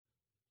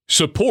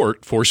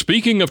Support for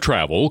Speaking of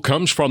Travel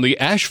comes from the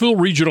Asheville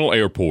Regional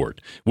Airport.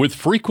 With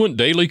frequent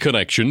daily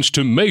connections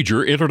to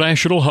major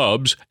international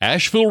hubs,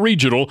 Asheville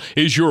Regional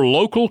is your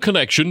local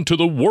connection to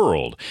the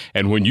world.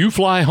 And when you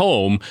fly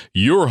home,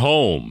 you're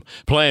home.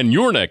 Plan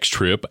your next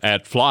trip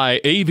at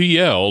flyavl.com.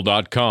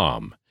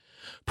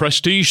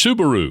 Prestige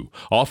Subaru,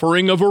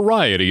 offering a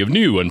variety of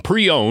new and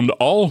pre-owned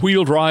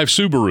all-wheel drive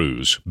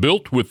Subarus,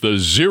 built with the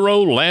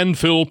zero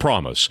landfill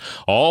promise.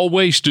 All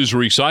waste is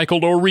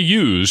recycled or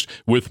reused,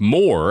 with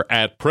more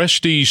at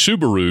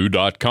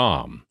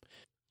prestigesubaru.com.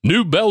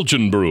 New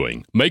Belgian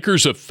Brewing,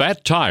 makers of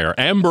Fat Tire,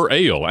 Amber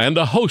Ale, and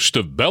a host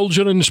of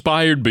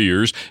Belgian-inspired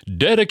beers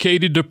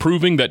dedicated to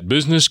proving that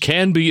business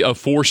can be a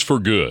force for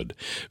good.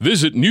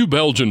 Visit New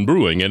Belgian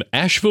Brewing in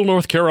Asheville,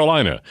 North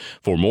Carolina.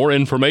 For more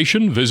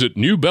information, visit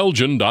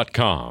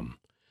newbelgian.com.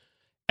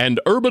 And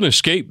Urban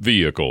Escape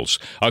Vehicles,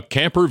 a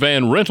camper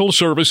van rental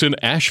service in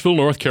Asheville,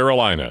 North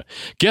Carolina.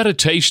 Get a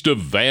taste of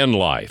van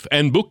life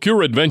and book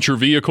your adventure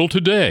vehicle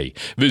today.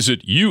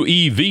 Visit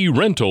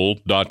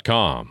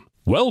uevrental.com.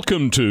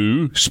 Welcome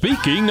to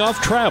Speaking of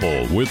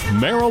Travel with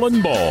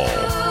Marilyn Ball.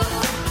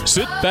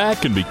 Sit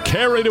back and be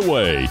carried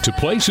away to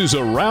places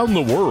around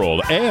the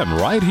world and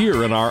right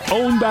here in our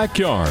own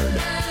backyard.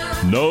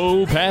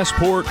 No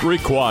passport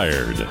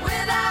required.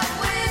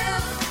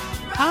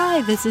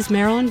 Hi, this is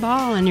Marilyn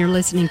Ball, and you're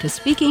listening to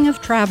Speaking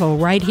of Travel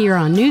right here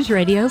on News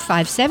Radio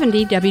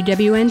 570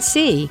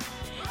 WWNC.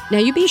 Now,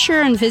 you be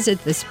sure and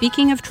visit the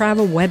Speaking of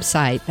Travel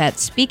website,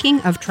 that's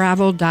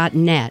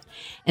speakingoftravel.net,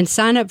 and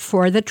sign up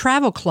for the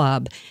Travel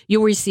Club.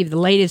 You'll receive the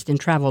latest in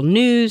travel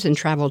news and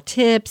travel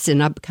tips and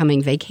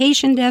upcoming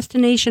vacation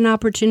destination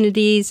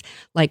opportunities,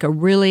 like a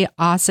really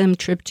awesome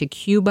trip to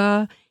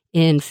Cuba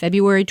in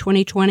February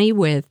 2020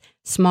 with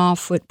Small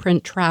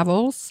Footprint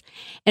Travels.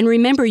 And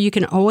remember, you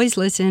can always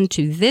listen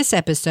to this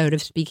episode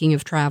of Speaking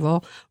of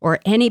Travel or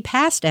any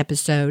past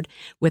episode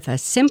with a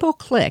simple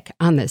click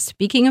on the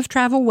Speaking of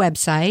Travel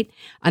website,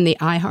 on the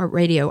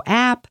iHeartRadio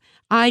app,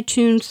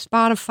 iTunes,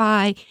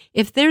 Spotify.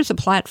 If there's a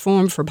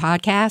platform for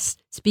podcasts,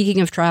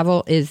 Speaking of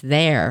Travel is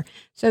there.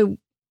 So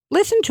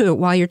listen to it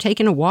while you're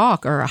taking a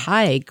walk or a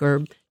hike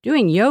or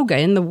doing yoga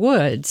in the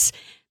woods.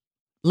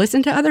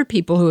 Listen to other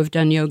people who have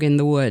done yoga in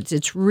the woods.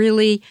 It's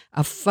really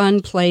a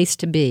fun place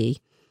to be.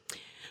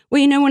 Well,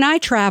 you know, when I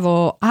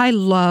travel, I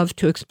love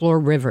to explore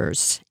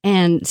rivers.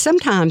 And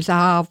sometimes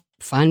I'll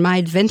find my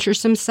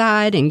adventuresome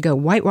side and go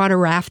whitewater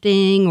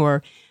rafting,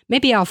 or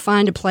maybe I'll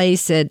find a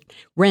place that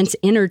rents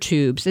inner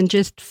tubes and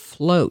just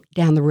float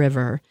down the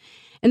river.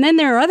 And then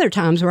there are other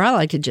times where I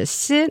like to just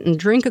sit and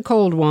drink a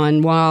cold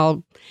one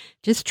while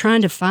just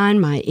trying to find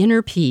my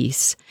inner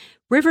peace.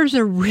 Rivers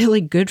are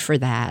really good for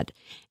that.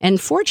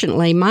 And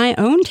fortunately, my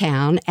own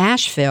town,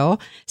 Asheville,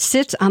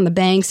 sits on the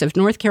banks of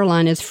North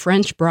Carolina's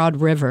French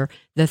Broad River,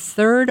 the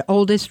third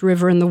oldest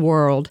river in the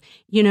world.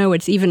 You know,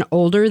 it's even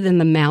older than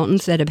the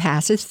mountains that it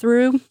passes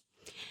through.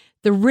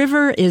 The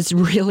river is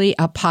really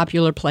a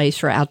popular place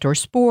for outdoor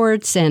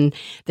sports, and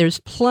there's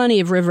plenty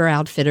of river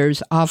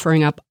outfitters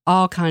offering up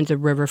all kinds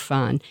of river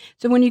fun.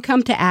 So when you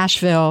come to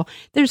Asheville,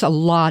 there's a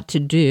lot to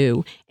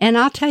do. And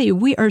I'll tell you,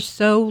 we are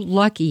so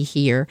lucky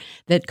here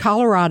that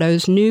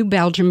Colorado's New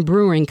Belgium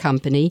Brewing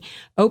Company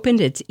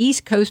opened its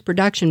East Coast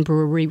production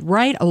brewery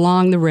right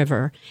along the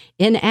river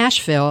in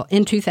Asheville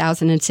in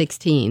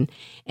 2016.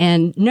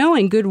 And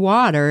knowing good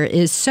water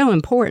is so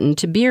important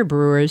to beer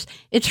brewers,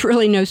 it's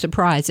really no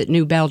surprise that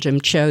New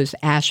Belgium chose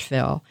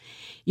Asheville.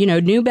 You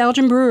know, New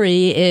Belgium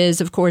Brewery is,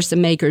 of course, the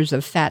makers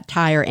of Fat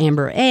Tire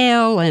Amber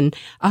Ale and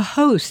a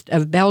host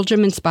of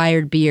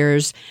Belgium-inspired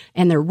beers,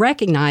 and they're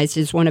recognized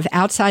as one of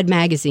Outside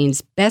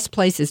Magazine's best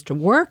places to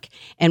work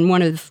and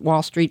one of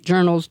Wall Street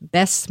Journal's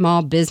best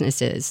small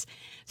businesses.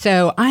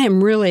 So I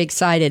am really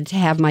excited to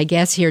have my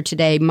guests here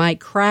today, Mike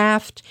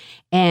Kraft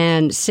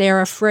and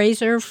Sarah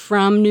Fraser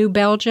from New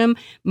Belgium.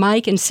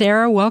 Mike and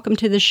Sarah, welcome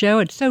to the show.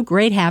 It's so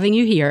great having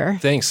you here.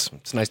 Thanks.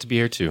 It's nice to be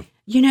here, too.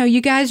 You know,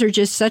 you guys are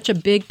just such a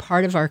big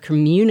part of our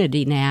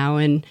community now,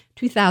 and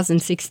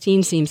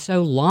 2016 seems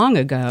so long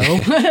ago.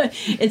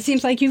 It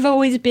seems like you've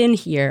always been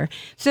here.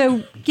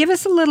 So give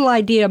us a little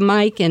idea,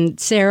 Mike and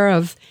Sarah,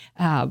 of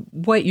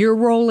what your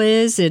role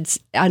is. It's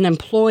an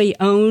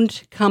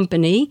employee-owned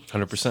company.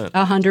 100%.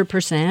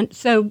 100%.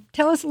 So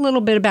tell us a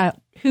little bit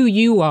about who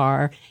you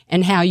are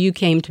and how you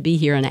came to be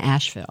here in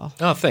Asheville.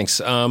 Oh,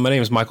 thanks. My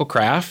name is Michael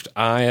Kraft.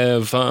 I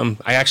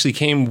actually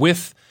came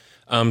with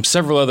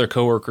several other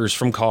coworkers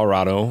from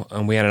Colorado.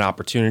 We had an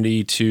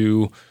opportunity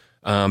to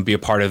be a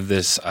part of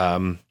this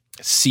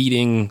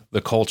seeding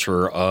the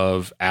culture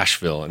of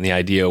Asheville. And the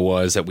idea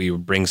was that we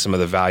would bring some of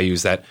the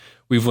values that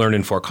we've learned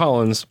in Fort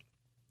Collins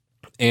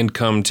and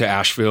come to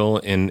Asheville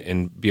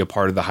and be a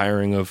part of the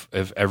hiring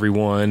of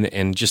everyone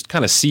and just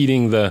kind of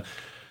seeding the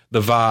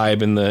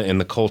vibe and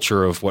the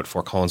culture of what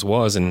Fort Collins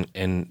was.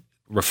 And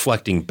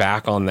reflecting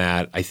back on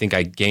that, I think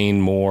I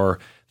gained more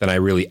than I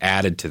really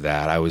added to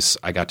that.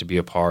 I got to be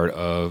a part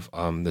of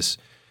this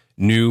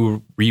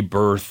new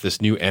rebirth,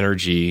 this new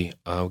energy.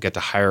 Get to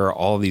hire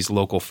all of these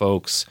local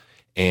folks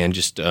and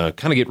just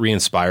kind of get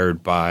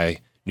re-inspired by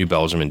New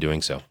Belgium in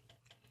doing so.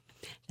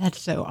 That's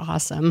so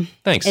awesome.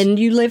 Thanks. And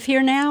you live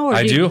here now? Or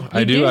I do.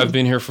 do. I've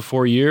been here for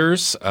 4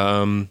 years.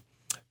 My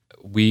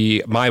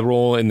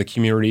role in the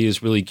community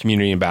is really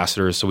community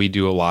ambassador. So we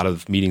do a lot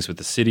of meetings with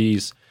the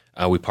cities.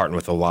 We partner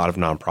with a lot of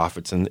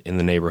nonprofits in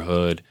the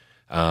neighborhood.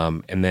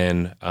 And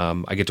then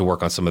I get to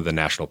work on some of the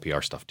national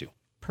PR stuff too.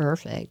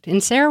 Perfect.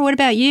 And Sarah, what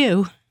about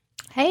you?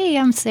 Hey,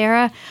 I'm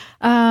Sarah.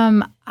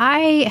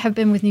 I have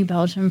been with New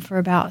Belgium for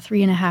about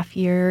 3.5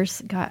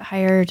 years. Got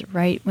hired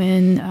right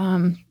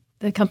when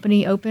the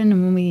company opened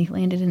and when we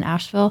landed in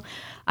Asheville.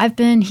 I've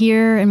been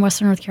here in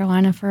Western North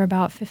Carolina for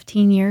about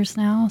 15 years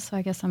now. So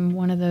I guess I'm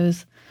one of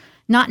those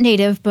not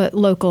native but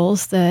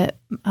locals that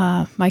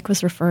Mike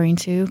was referring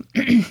to.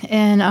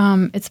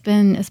 And it's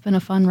been a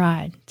fun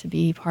ride to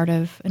be part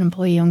of an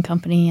employee-owned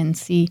company and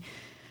see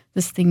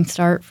this thing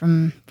start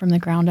from the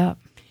ground up.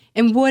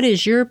 And what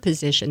is your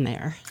position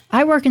there?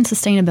 I work in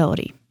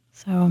sustainability.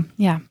 So,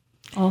 yeah,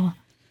 all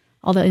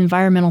the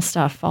environmental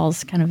stuff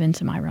falls kind of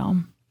into my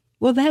realm.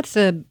 Well, that's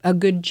a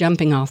good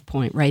jumping off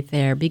point right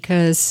there,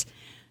 because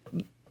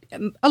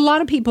a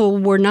lot of people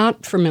were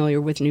not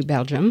familiar with New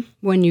Belgium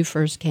when you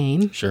first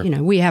came. Sure.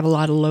 We have a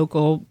lot of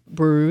local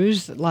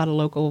brews, a lot of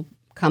local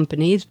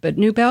companies, but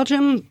New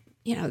Belgium,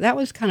 that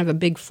was kind of a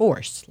big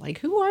force. Like,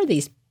 who are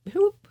these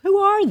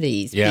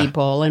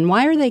people, and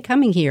why are they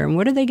coming here, and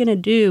what are they going to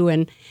do?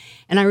 And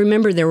I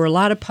remember there were a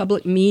lot of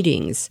public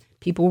meetings.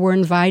 People were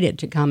invited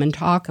to come and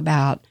talk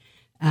about.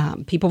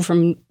 People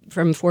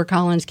from Fort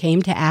Collins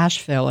came to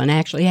Asheville and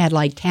actually had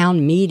like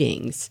town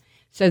meetings,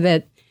 so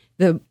that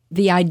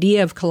the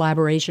idea of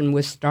collaboration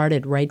was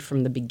started right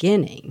from the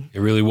beginning.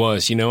 It really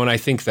was, and I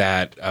think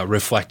that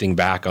reflecting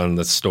back on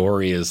the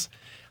story is,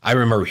 I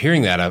remember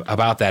hearing that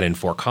about that in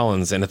Fort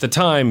Collins. And at the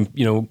time,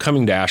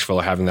 coming to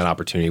Asheville, having that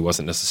opportunity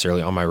wasn't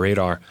necessarily on my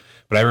radar.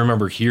 But I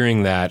remember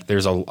hearing that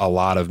there's a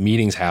lot of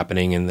meetings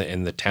happening and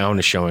the town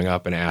is showing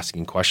up and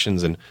asking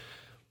questions. And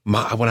when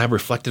I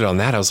reflected on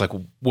that, I was like,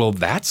 well,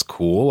 that's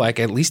cool. Like,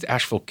 at least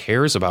Asheville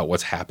cares about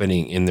what's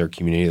happening in their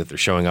community, that they're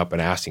showing up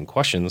and asking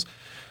questions.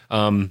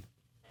 And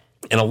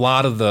a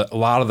lot of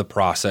the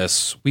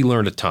process, we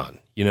learned a ton.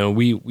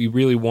 We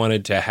really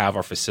wanted to have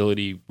our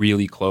facility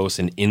really close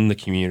and in the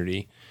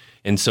community.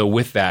 And so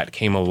with that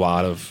came a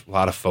lot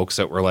of folks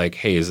that were like,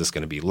 hey, is this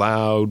going to be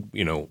loud?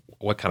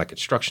 What kind of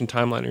construction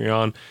timeline are you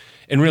on?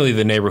 And really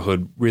the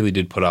neighborhood really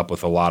did put up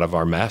with a lot of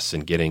our mess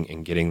and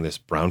getting this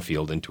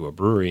brownfield into a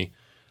brewery.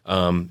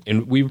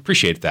 And we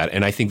appreciate that.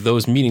 And I think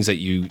those meetings that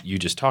you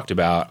just talked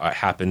about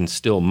happen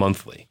still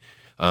monthly.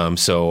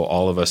 So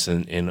all of us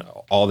in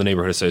all the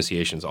neighborhood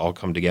associations all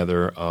come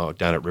together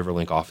down at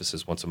Riverlink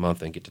offices once a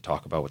month and get to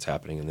talk about what's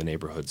happening in the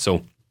neighborhood.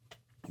 So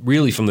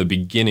really from the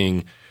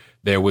beginning,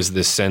 there was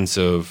this sense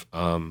of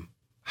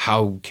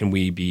how can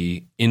we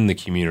be in the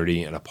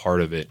community and a part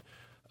of it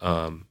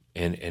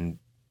and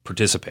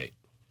participate.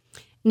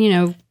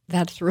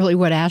 That's really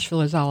what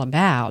Asheville is all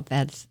about.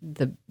 That's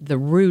the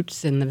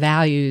roots and the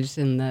values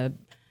and the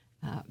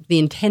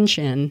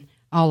intention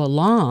all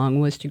along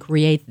was to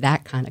create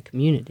that kind of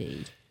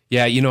community.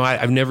 Yeah,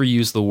 I've never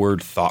used the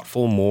word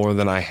thoughtful more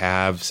than I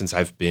have since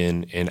I've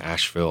been in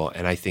Asheville,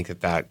 and I think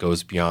that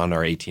goes beyond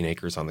our 18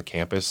 acres on the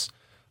campus.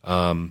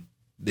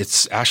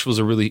 Asheville's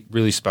a really,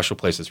 really special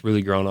place. It's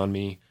really grown on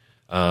me,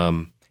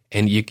 and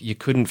you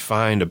couldn't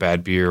find a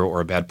bad beer or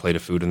a bad plate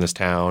of food in this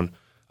town.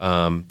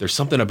 There's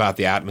something about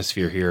the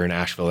atmosphere here in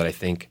Asheville that I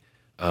think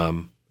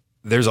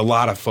there's a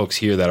lot of folks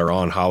here that are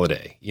on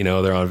holiday.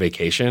 They're on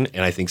vacation,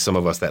 and I think some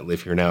of us that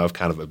live here now have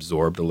kind of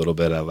absorbed a little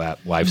bit of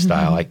that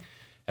lifestyle. Mm-hmm.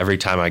 Every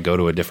time I go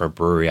to a different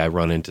brewery, I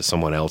run into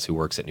someone else who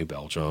works at New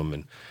Belgium,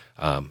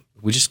 and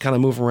we just kind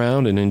of move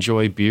around and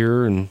enjoy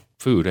beer and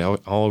food all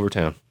over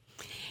town.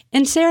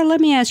 And Sarah, let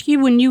me ask you,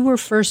 when you were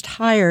first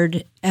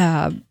hired,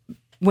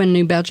 when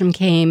New Belgium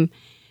came,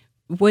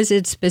 was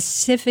it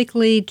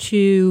specifically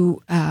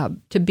to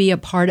be a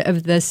part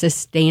of the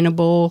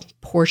sustainable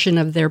portion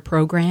of their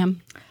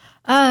program?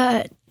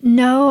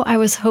 No, I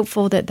was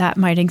hopeful that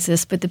might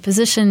exist, but the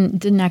position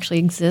didn't actually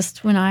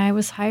exist when I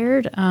was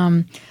hired.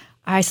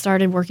 I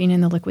started working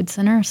in the Liquid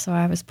Center, so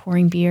I was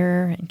pouring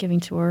beer and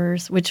giving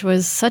tours, which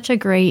was such a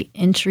great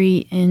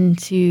entry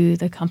into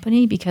the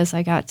company because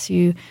I got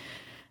to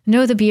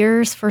know the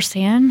beers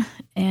firsthand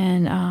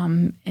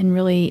and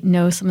really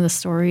know some of the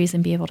stories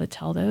and be able to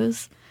tell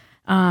those.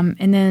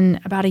 And then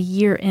about a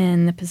year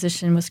in, the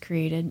position was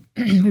created.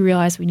 We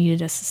realized we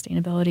needed a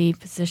sustainability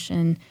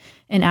position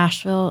in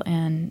Asheville,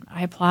 and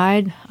I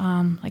applied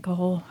like a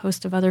whole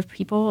host of other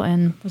people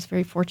and was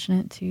very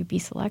fortunate to be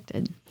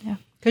selected. Yeah.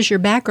 Because your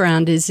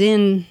background is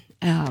in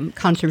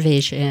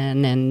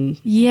conservation and...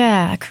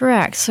 Yeah,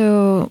 correct.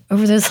 So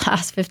over those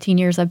last 15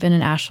 years I've been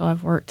in Asheville,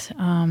 I've worked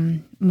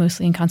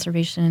mostly in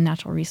conservation and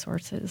natural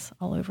resources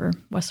all over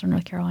Western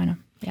North Carolina.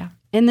 Yeah.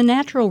 And the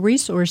natural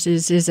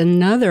resources is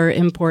another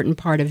important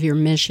part of your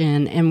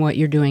mission and what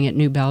you're doing at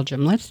New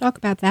Belgium. Let's talk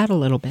about that a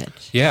little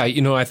bit. Yeah,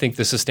 I think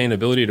the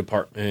sustainability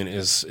department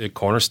is a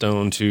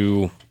cornerstone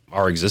to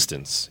our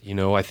existence.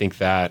 I think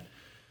that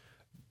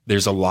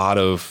there's a lot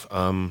of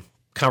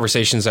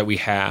conversations that we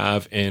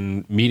have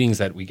and meetings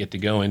that we get to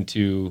go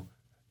into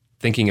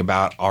thinking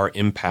about our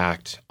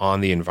impact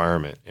on the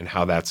environment and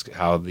how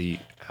the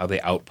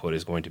output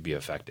is going to be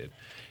affected.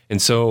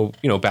 And so,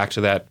 back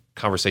to that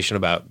conversation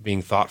about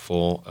being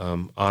thoughtful,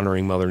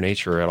 honoring Mother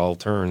Nature at all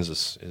turns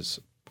is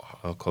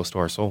close to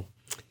our soul.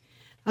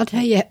 I'll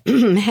tell you,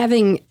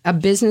 having a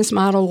business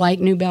model like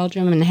New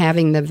Belgium and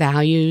having the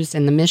values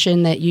and the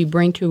mission that you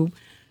bring to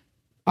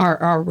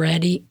our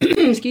already,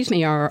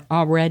 are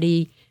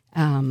already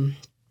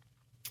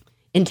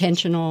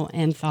intentional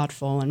and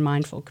thoughtful and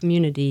mindful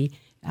community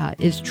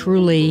is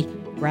truly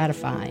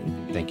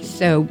gratifying. Thank you.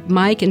 So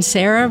Mike and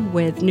Sarah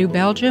with New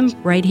Belgium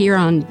right here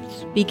on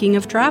Speaking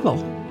of Travel.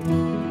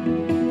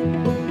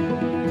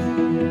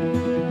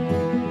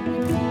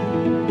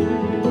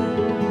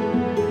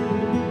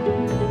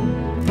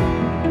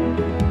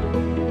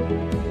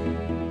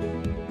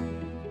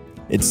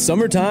 It's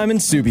summertime in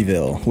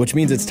Soupyville, which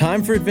means it's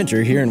time for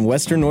adventure here in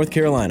western North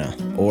Carolina.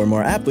 Or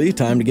more aptly,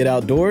 time to get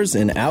outdoors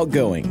and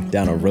outgoing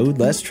down a road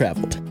less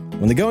traveled.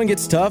 When the going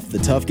gets tough, the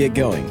tough get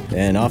going.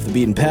 And off the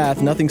beaten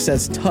path, nothing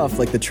says tough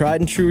like the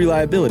tried and true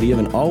reliability of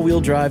an all-wheel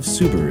drive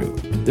Subaru.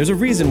 There's a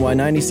reason why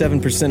 97%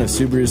 of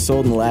Subarus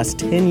sold in the last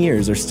 10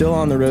 years are still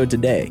on the road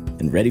today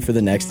and ready for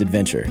the next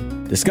adventure.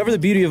 Discover the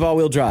beauty of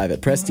all-wheel drive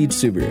at Prestige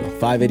Subaru,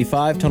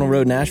 585 Tunnel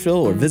Road,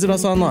 Nashville, or visit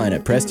us online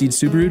at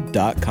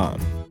prestigesubaru.com.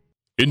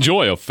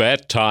 Enjoy a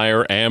Fat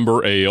Tire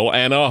Amber Ale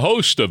and a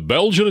host of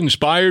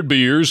Belgian-inspired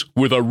beers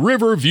with a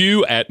river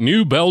view at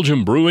New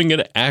Belgium Brewing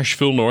in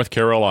Asheville, North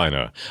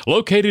Carolina.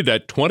 Located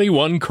at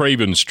 21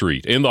 Craven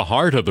Street in the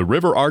heart of the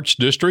River Arts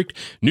District,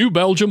 New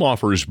Belgium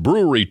offers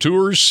brewery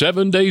tours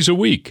 7 days a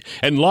week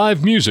and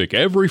live music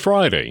every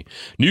Friday.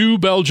 New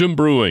Belgium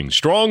Brewing,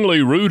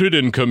 strongly rooted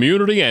in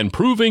community and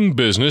proving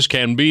business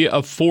can be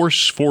a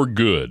force for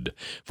good.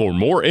 For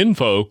more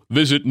info,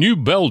 visit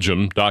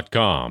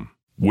newbelgium.com.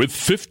 With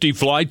 50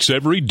 flights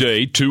every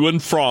day to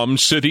and from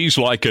cities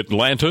like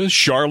Atlanta,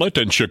 Charlotte,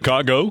 and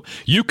Chicago,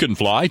 you can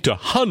fly to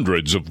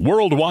hundreds of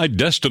worldwide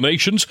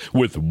destinations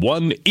with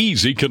one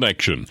easy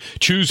connection.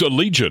 Choose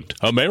Allegiant,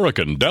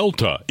 American,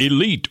 Delta,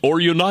 Elite,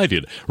 or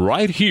United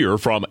right here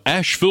from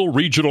Asheville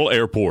Regional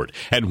Airport.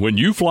 And when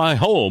you fly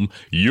home,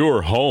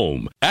 you're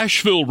home.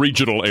 Asheville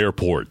Regional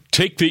Airport.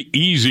 Take the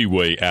easy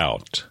way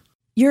out.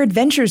 Your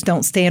adventures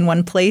don't stay in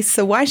one place,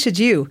 so why should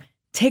you?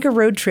 Take a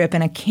road trip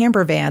in a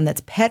camper van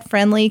that's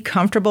pet-friendly,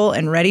 comfortable,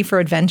 and ready for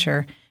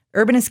adventure.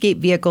 Urban Escape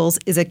Vehicles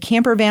is a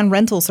camper van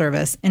rental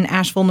service in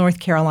Asheville, North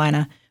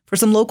Carolina. For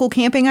some local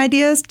camping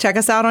ideas, check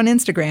us out on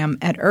Instagram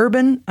at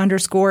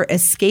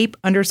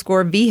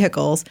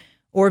urban_escape_vehicles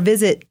or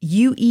visit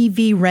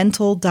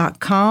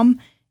uevrental.com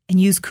and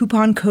use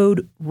coupon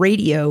code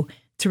RADIO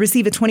to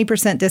receive a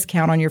 20%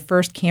 discount on your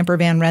first camper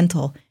van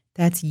rental.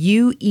 That's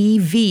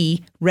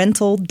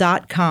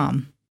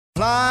uevrental.com.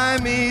 Fly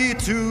me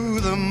to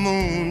the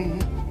moon,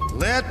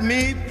 let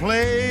me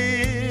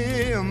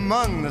play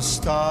among the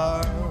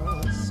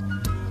stars,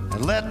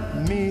 and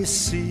let me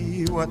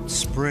see what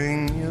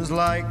spring is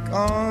like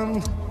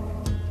on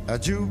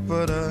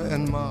Jupiter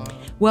and Mars.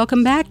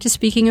 Welcome back to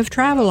Speaking of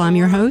Travel. I'm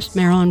your host,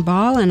 Marilyn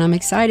Ball, and I'm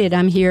excited.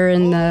 I'm here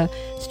in the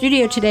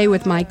studio today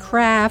with Mike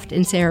Kraft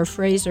and Sarah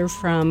Fraser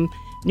from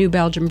New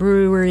Belgium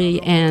Brewery,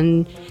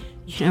 and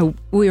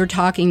we were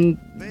talking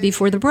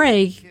before the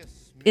break.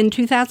 In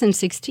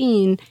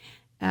 2016,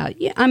 I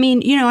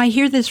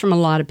hear this from a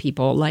lot of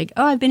people, like,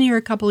 oh, I've been here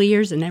a couple of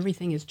years and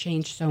everything has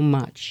changed so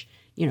much,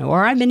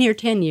 or I've been here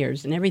 10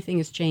 years and everything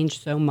has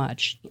changed so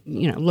much.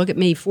 Look at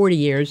me, 40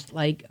 years,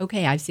 like,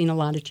 okay, I've seen a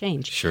lot of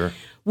change. Sure.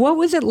 What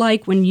was it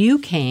like when you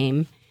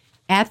came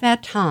at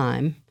that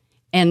time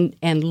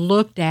and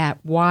looked at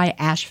why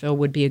Asheville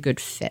would be a good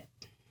fit?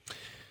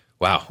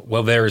 Wow.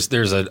 Well, I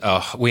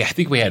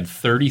think we had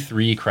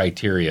 33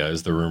 criteria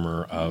is the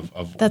rumor of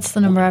that's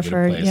the number I've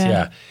heard.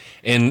 Yeah.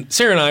 And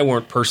Sarah and I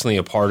weren't personally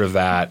a part of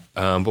that,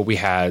 but we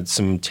had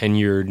some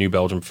tenured New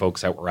Belgium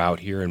folks that were out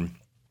here, and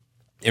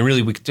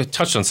really we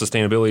touched on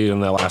sustainability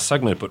in that last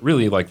segment, but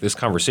really like this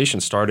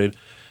conversation started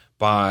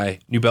by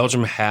New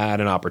Belgium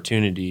had an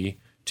opportunity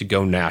to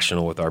go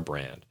national with our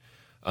brand,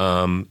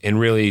 and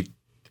really.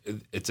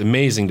 It's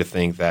amazing to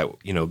think that,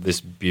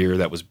 this beer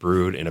that was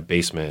brewed in a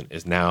basement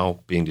is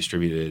now being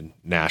distributed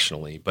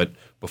nationally. But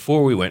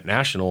before we went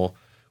national,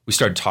 we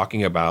started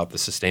talking about the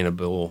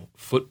sustainable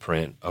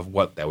footprint of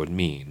what that would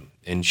mean.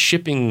 And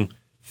shipping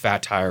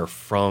Fat Tire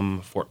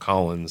from Fort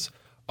Collins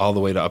all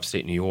the way to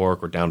upstate New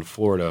York or down to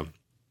Florida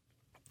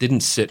didn't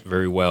sit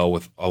very well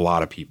with a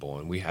lot of people.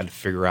 And we had to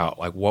figure out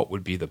what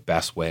would be the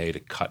best way to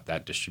cut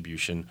that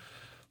distribution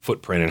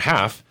footprint in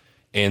half.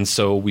 And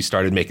so we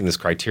started making this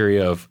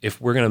criteria of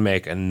if we're going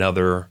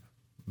to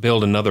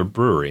build another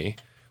brewery,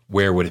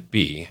 where would it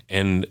be?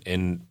 And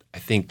I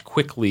think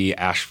quickly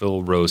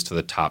Asheville rose to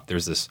the top.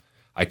 There's this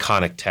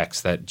iconic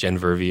text that Jen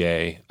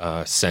Vervier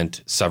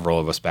sent several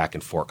of us back in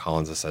Fort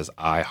Collins that says,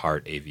 "I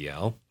heart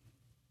AVL."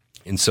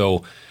 And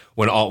so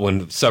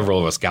when several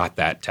of us got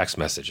that text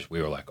message, we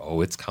were like,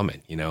 "Oh, it's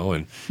coming,"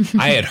 And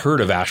I had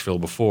heard of Asheville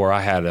before. I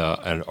had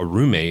a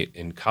roommate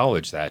in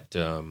college that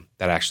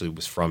actually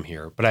was from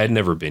here, but I had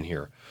never been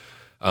here.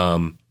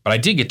 But I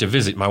did get to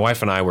visit. My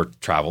wife and I were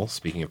travel.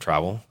 Speaking of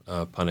travel,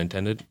 pun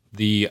intended.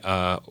 We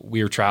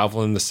were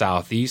traveling the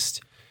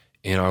Southeast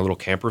in our little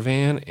camper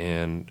van,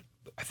 and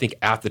I think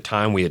at the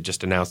time we had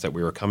just announced that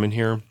we were coming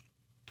here,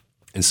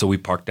 and so we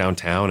parked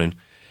downtown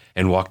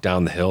and walked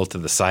down the hill to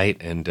the site.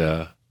 And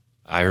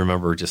I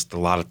remember just a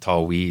lot of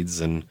tall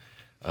weeds and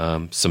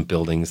some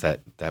buildings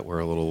that were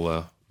a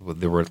little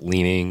they were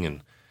leaning,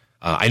 and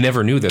I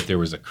never knew that there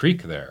was a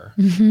creek there.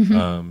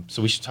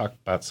 So we should talk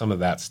about some of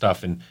that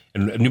stuff. And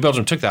New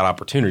Belgium took that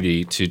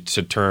opportunity to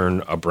turn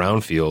a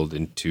brownfield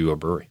into a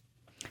brewery.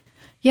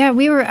 Yeah,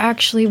 we were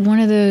actually, one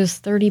of those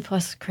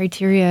 30-plus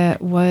criteria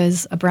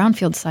was a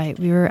brownfield site.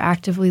 We were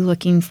actively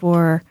looking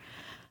for,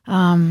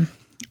 I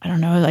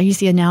don't know, I use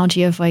the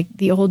analogy of like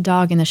the old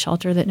dog in the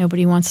shelter that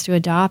nobody wants to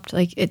adopt.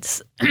 Like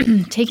it's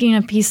taking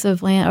a piece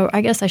of land, or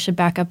I guess I should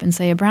back up and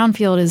say a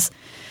brownfield is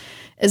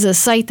a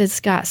site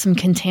that's got some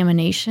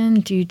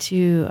contamination due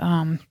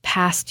to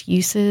past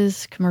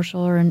uses,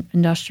 commercial or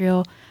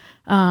industrial.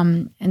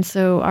 And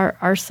so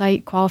our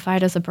site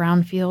qualified as a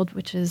brownfield,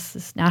 which is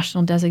this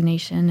national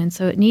designation. And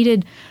so it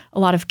needed a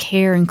lot of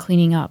care and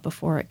cleaning up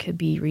before it could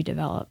be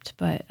redeveloped.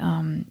 But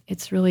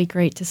it's really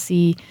great to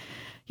see,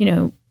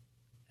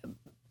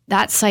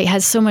 that site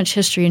has so much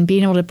history, and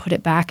being able to put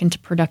it back into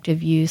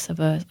productive use of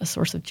a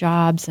source of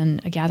jobs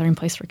and a gathering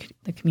place for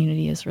the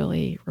community is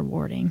really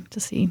rewarding to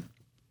see.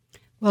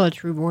 Well,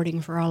 it's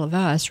rewarding for all of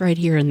us right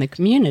here in the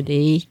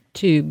community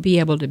to be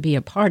able to be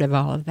a part of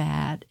all of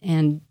that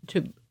and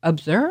to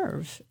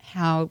observe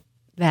how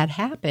that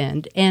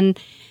happened. And,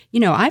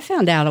 I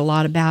found out a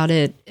lot about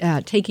it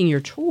taking your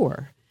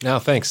tour. Oh,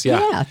 thanks.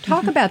 Yeah. Yeah.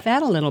 Talk about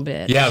that a little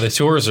bit. Yeah, the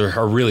tours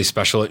are really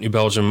special at New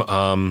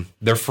Belgium.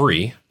 They're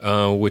free,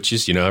 which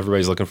is,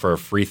 everybody's looking for a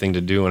free thing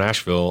to do in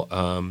Asheville.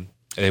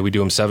 And we do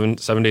them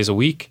seven days a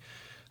week.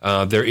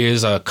 There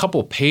is a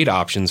couple paid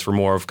options for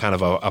more of kind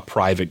of a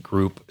private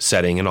group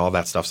setting, and all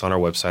that stuff's on our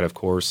website, of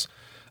course.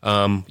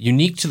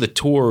 Unique to the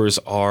tours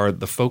are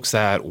the folks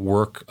that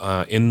work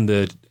in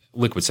the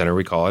Liquid Center,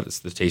 we call it. It's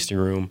the tasting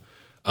room.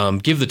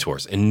 Give the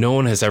tours, and no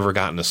one has ever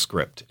gotten a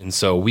script. And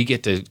so we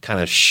get to kind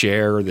of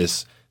share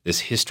this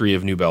history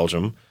of New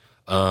Belgium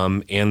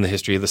and the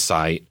history of the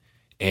site,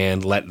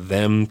 and let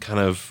them kind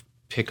of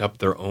pick up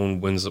their own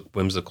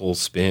whimsical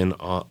spin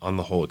on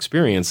the whole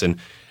experience. And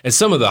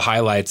some of the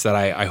highlights that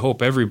I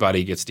hope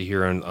everybody gets to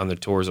hear on the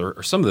tours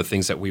are some of the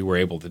things that we were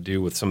able to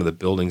do with some of the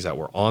buildings that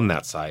were on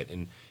that site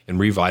and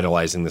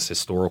revitalizing this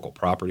historical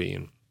property.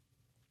 And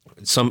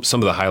some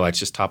of the highlights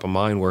just top of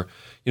mind were,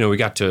 we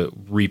got to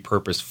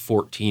repurpose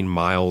 14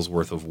 miles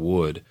worth of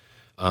wood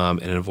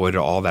and avoided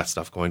all that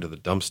stuff going to the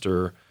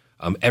dumpster.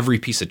 Every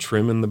piece of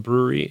trim in the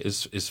brewery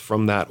is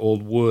from that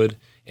old wood.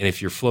 And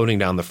if you're floating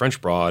down the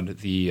French Broad,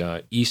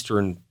 the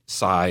eastern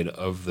side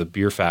of the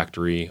beer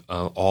factory,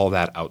 all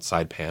that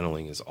outside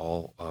paneling is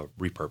all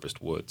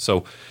repurposed wood.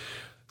 So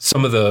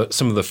some of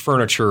the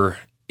furniture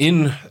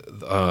in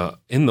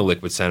the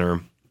Liquid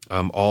Center,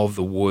 all of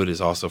the wood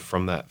is also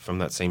from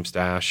that same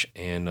stash,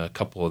 and a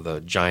couple of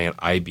the giant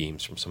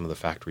I-beams from some of the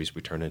factories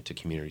we turned into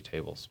community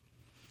tables.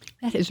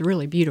 That is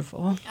really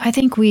beautiful. I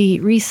think we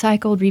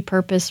recycled,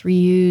 repurposed,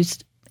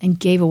 reused, and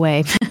gave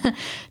away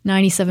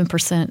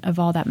 97% of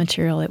all that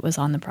material that was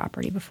on the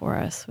property before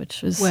us,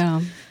 which was...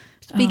 Well,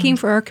 speaking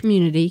for our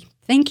community,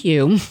 thank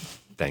you.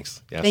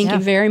 Thanks. Yes. Thank you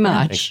very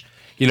much.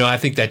 Thanks. I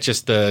think that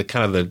just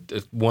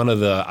one of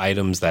the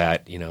items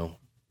that,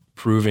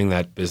 proving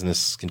that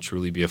business can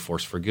truly be a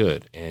force for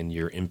good, and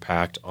your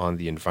impact on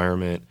the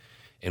environment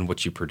and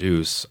what you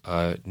produce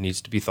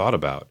needs to be thought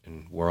about.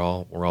 And we're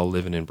all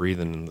living and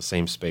breathing in the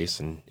same space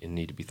and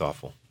need to be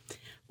thoughtful.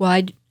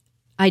 Well,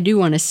 I do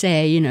want to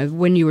say,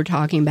 when you were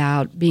talking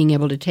about being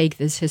able to take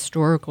this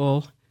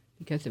historical,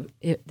 because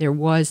there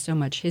was so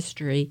much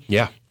history,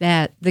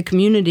 that the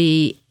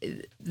community,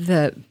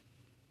 the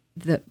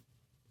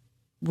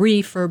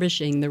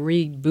refurbishing, the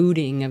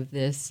rebooting of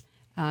this,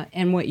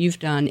 and what you've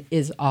done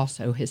is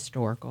also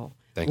historical.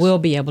 Thanks. We'll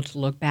be able to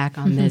look back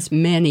on this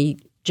many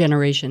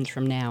generations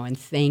from now, and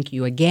thank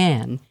you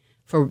again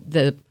for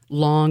the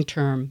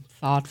long-term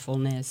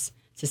thoughtfulness,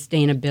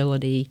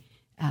 sustainability,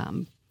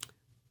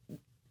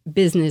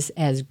 business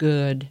as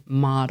good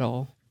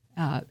model,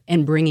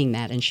 and bringing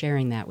that and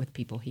sharing that with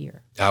people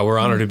here. We're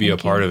honored to be a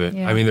part of it.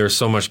 Yeah. I mean, there's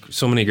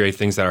so many great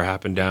things that are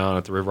happening down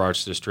at the River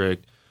Arch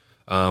District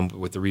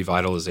with the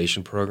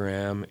revitalization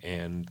program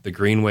and the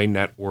Greenway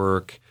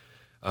Network.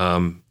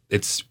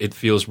 It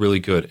feels really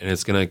good, and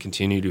it's going to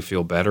continue to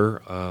feel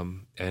better.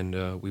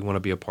 And we want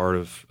to be a part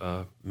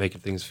of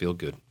making things feel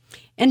good.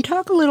 And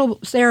talk a little,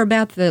 Sarah,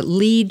 about the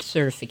LEED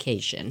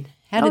certification.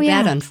 How did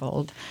that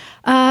unfold?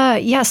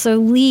 So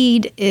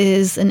LEED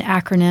is an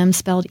acronym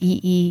spelled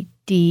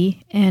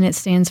EED, and it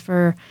stands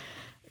for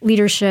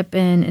Leadership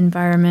in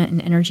Environment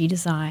and Energy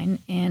Design.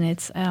 And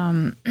it's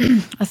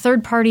a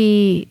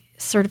third-party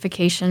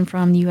certification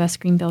from the U.S.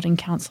 Green Building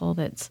Council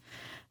that's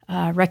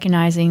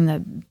recognizing the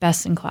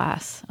best in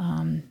class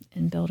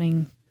in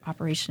building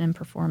operation and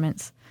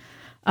performance.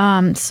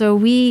 So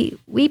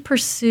we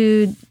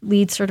pursued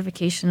LEED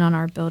certification on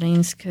our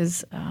buildings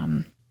because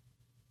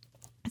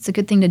it's a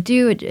good thing to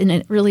do, and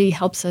it really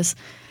helps us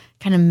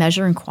kind of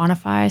measure and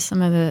quantify some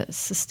of the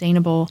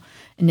sustainable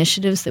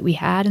initiatives that we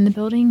had in the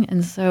building.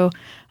 And so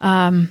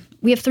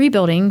we have 3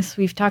 buildings.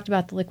 We've talked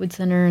about the Liquid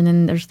Center, and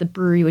then there's the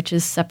brewery, which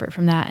is separate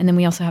from that. And then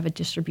we also have a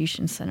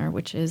distribution center,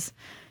 which is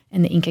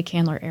in the Inca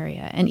Candler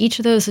area. And each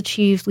of those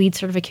achieved LEED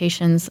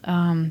certifications.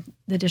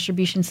 The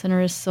distribution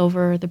center is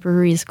silver, the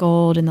brewery is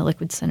gold, and the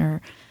Liquid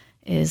Center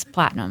is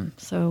platinum.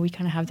 So we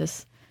kind of have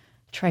this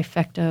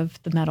trifecta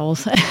of the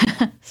metals,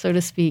 so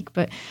to speak.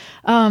 But,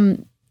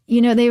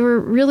 they were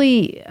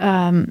really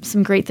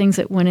some great things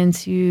that went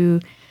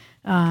into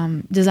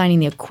designing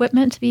the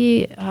equipment to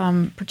be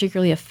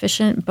particularly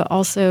efficient, but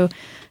also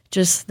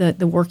just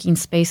the working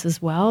space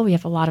as well. We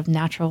have a lot of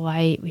natural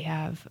light. We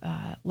have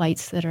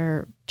lights that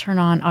are turn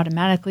on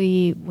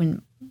automatically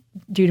when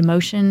due to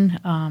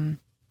motion.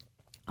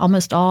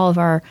 Almost all of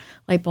our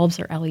light bulbs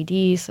are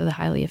LED, so the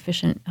highly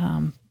efficient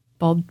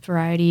bulb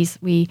varieties.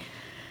 We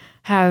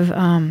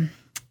have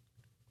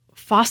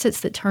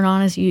faucets that turn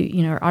on as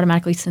or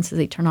automatically sense as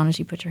they turn on as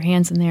you put your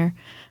hands in there.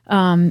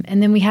 And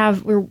then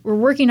we're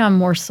working on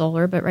more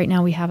solar, but right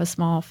now we have a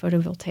small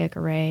photovoltaic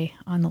array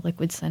on the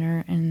Liquid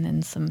Center, and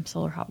then some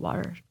solar hot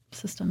water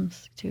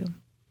systems too.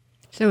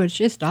 So it's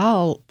just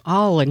all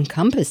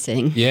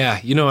encompassing. Yeah,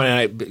 and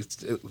I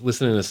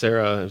listening to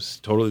Sarah, who's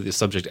totally the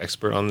subject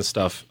expert on this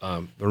stuff,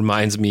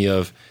 reminds me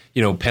of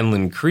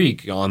Penland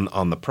Creek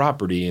on the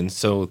property, and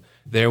so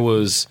there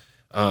was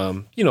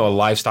a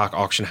livestock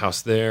auction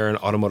house there, and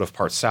automotive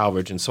parts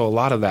salvage, and so a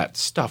lot of that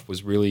stuff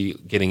was really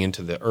getting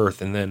into the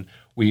earth, and then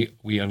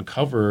we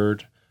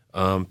uncovered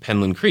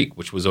Penland Creek,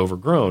 which was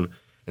overgrown,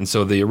 and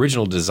so the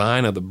original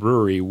design of the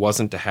brewery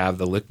wasn't to have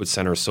the Liquid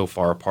Center so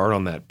far apart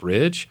on that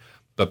bridge.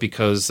 But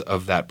because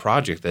of that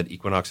project that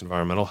Equinox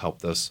Environmental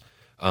helped us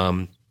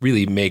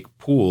really make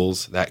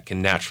pools that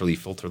can naturally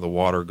filter the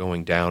water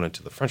going down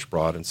into the French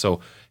Broad. And so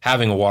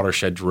having a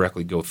watershed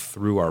directly go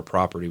through our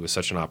property was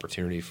such an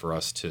opportunity for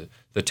us to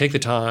take the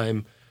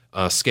time,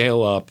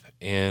 scale up,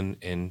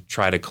 and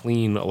try to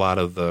clean a lot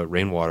of the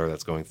rainwater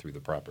that's going through the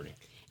property.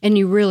 And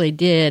you really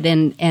did.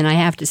 And I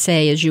have to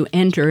say, as you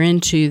enter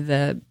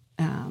into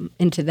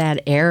into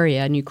that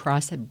area and you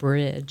cross that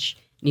bridge,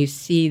 and you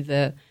see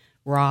the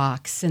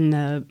rocks and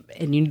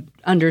you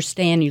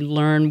understand, you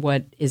learn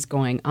what is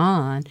going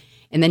on,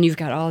 and then you've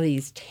got all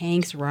these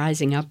tanks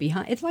rising up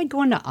behind. It's like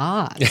going to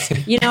Oz.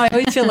 I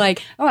always feel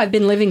like, I've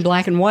been living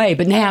black and white,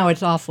 but now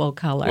it's all full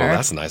color. Well,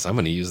 that's nice. I'm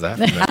going to use that.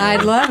 I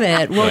love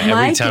it. Well,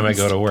 every time I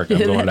go to work, I'm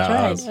going to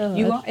Oz.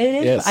 It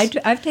is. Yes.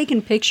 I've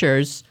taken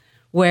pictures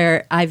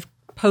where I've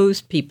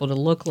posed people to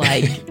look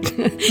like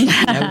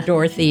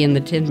Dorothy and the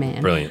Tin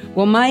Man. Brilliant.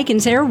 Well, Mike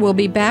and Sarah will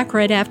be back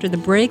right after the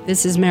break.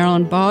 This is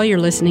Marilyn Ball. You're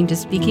listening to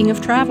Speaking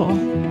of Travel.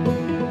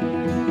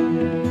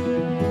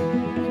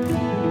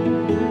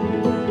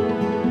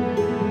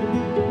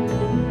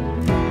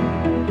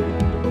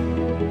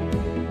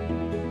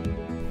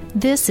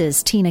 This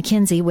is Tina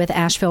Kinsey with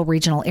Asheville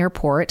Regional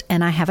Airport,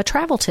 and I have a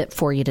travel tip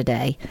for you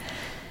today.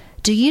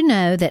 Do you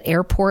know that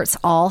airports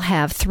all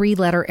have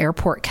 3-letter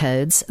airport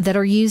codes that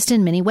are used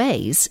in many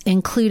ways,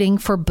 including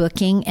for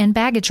booking and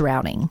baggage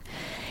routing?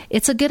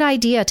 It's a good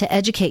idea to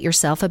educate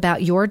yourself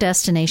about your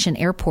destination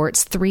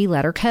airport's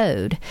 3-letter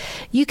code.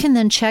 You can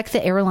then check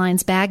the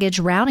airline's baggage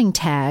routing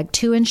tag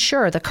to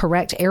ensure the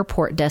correct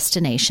airport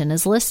destination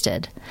is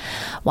listed.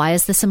 Why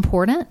is this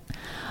important?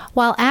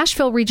 While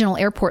Asheville Regional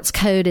Airport's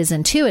code is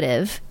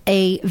intuitive,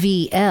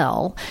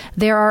 AVL,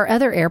 there are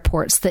other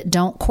airports that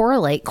don't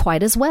correlate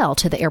quite as well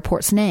to the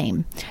airport's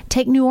name.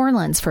 Take New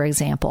Orleans, for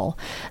example.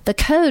 The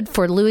code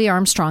for Louis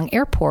Armstrong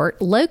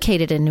Airport,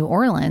 located in New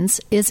Orleans,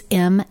 is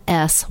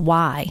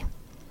MSY.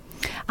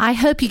 I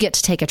hope you get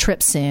to take a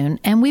trip soon,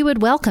 and we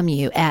would welcome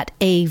you at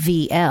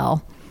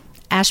AVL.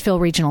 Asheville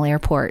Regional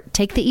Airport.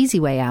 Take the easy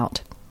way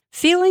out.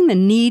 Feeling the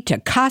need to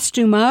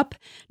costume up?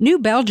 New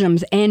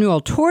Belgium's annual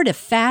Tour de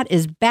Fat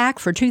is back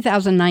for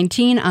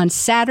 2019 on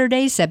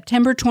Saturday,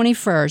 September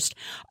 21st,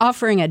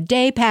 offering a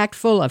day packed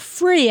full of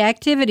free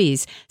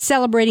activities,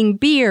 celebrating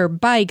beer,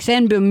 bikes,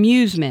 and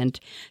amusement.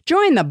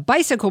 Join the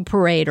bicycle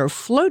parade or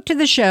float to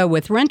the show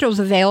with rentals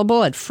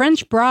available at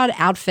French Broad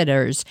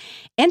Outfitters.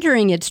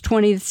 Entering its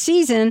 20th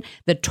season,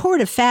 the Tour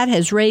de Fat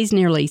has raised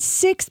nearly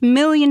 $6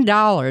 million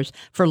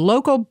for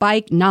local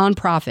bike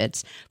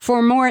nonprofits.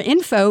 For more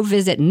info,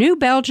 visit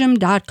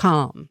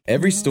newbelgium.com.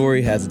 Every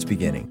story has its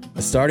beginning,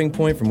 a starting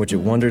point from which it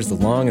wanders the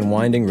long and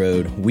winding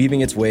road,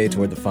 weaving its way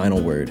toward the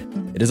final word.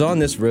 It is on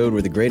this road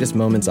where the greatest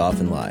moments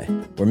often lie,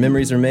 where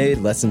memories are made,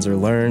 lessons are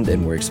learned,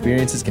 and where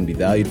experiences can be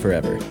valued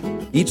forever.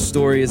 Each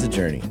story is a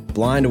journey,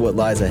 blind to what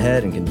lies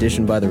ahead and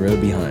conditioned by the road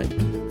behind.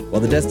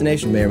 While the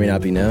destination may or may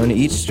not be known,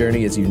 each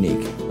journey is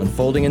unique,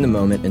 unfolding in the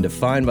moment and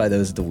defined by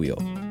those at the wheel.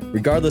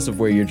 Regardless of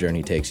where your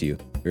journey takes you,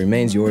 it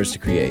remains yours to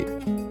create.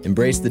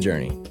 Embrace the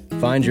journey.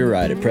 Find your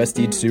ride at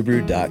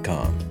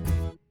PrestigeSubaru.com.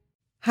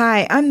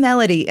 Hi, I'm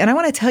Melody, and I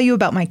want to tell you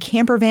about my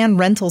camper van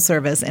rental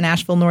service in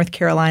Asheville, North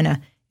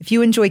Carolina. If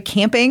you enjoy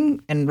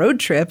camping and road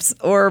trips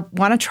or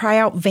want to try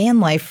out van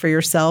life for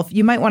yourself,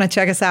 you might want to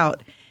check us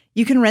out.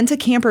 You can rent a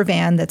camper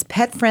van that's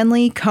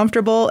pet-friendly,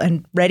 comfortable,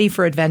 and ready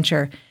for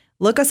adventure.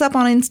 Look us up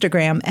on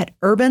Instagram at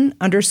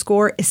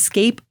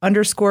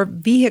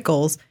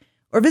urban_escape_vehicles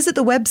or visit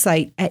the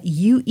website at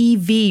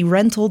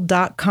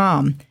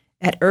uevrental.com.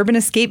 At Urban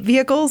Escape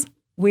Vehicles,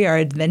 we are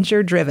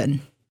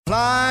adventure-driven.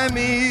 Fly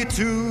me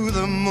to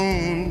the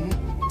moon,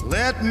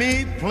 let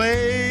me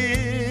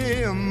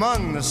play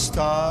among the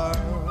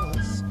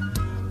stars,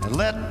 and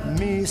let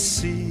me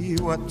see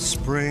what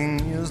spring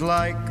is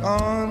like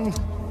on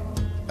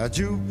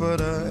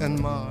Jupiter and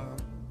Mars.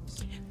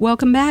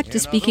 Welcome back to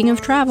Speaking of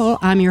Travel.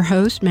 I'm your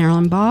host,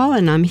 Marilyn Ball,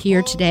 and I'm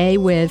here today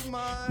with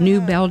New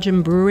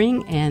Belgium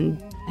Brewing,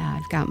 and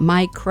I've got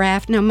Mike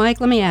Kraft. Now,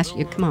 Mike, let me ask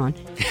you, come on.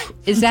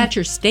 Is that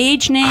your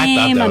stage name? I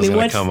thought that was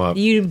going to come up.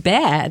 You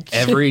bet.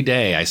 Every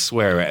day, I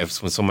swear,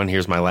 when someone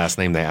hears my last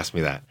name, they ask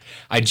me that.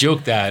 I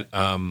joke that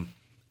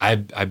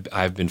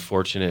I've been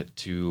fortunate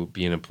to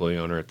be an employee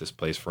owner at this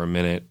place for a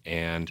minute,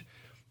 and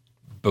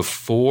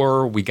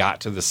before we got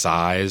to the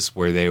size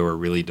where they were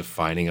really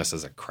defining us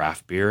as a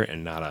craft beer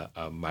and not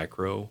a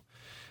micro,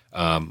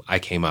 I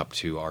came up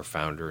to our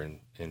founder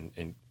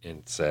and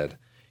said,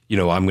 you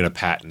know, I'm going to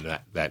patent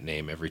that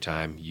name every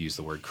time you use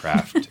the word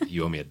craft.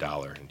 You owe me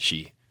 $1. And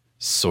she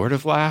sort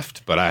of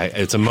laughed, but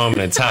it's a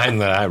moment in time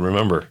that I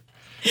remember.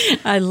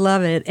 I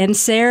love it. And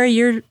Sarah,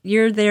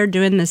 you're there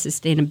doing the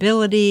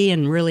sustainability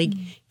and really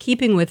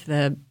keeping with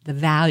the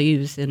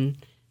values and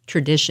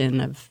tradition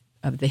of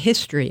the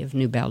history of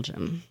New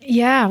Belgium.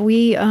 Yeah,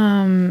 we,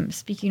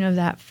 speaking of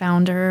that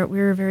founder, we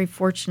were very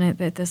fortunate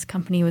that this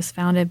company was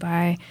founded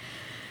by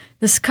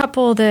this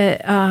couple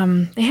that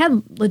they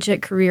had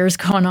legit careers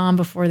going on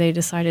before they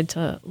decided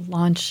to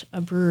launch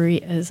a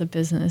brewery as a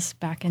business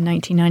back in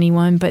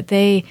 1991. But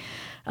they,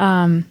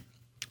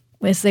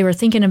 as they were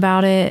thinking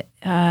about it,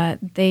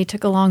 they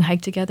took a long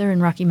hike together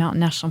in Rocky Mountain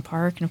National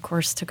Park and, of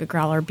course, took a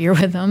growler beer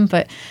with them.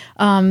 But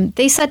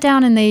they sat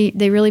down and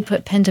they really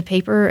put pen to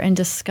paper and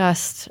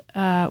discussed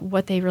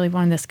what they really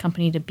wanted this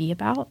company to be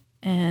about.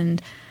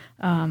 And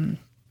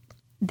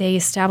they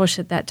established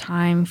at that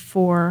time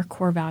 4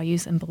 core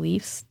values and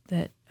beliefs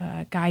that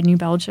guide New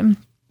Belgium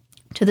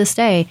to this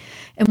day.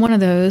 And one of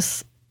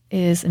those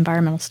is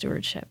environmental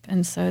stewardship.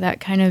 And so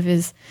that kind of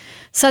has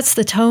set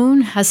the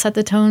tone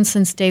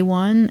since day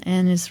one,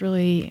 and is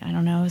really, I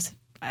don't know,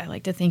 I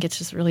like to think it's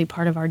just really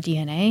part of our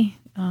DNA.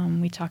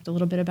 We talked a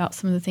little bit about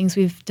some of the things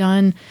we've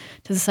done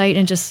to the site,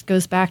 and just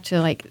goes back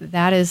to like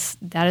that is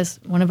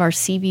one of our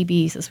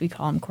CVBs, as we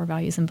call them, core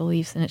values and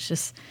beliefs, and it's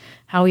just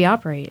how we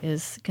operate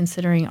is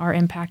considering our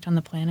impact on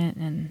the planet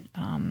and,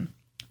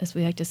 as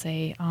we like to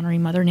say,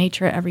 honoring Mother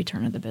Nature at every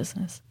turn of the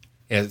business.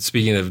 Yeah,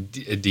 speaking of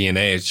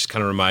DNA, it just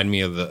kind of reminded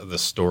me of the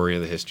story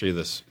of the history of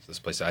this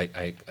place.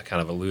 I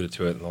kind of alluded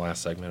to it in the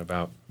last segment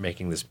about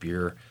making this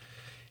beer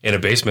in a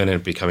basement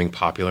and becoming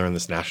popular in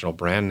this national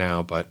brand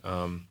now, but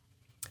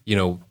you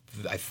know,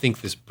 I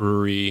think this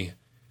brewery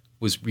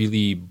was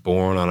really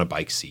born on a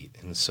bike seat.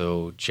 And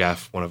so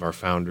Jeff, one of our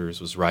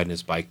founders, was riding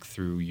his bike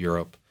through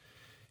Europe,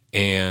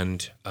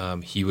 and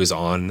he was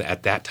on,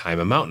 at that time,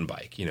 a mountain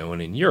bike, you know,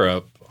 and in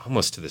Europe,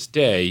 almost to this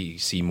day, you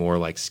see more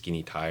like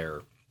skinny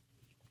tire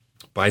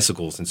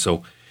bicycles. And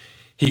so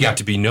he got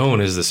to be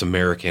known as this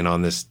American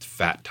on this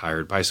fat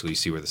tired bicycle. You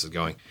see where this is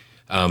going.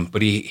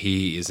 But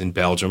he is in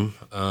Belgium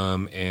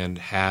and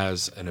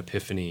has an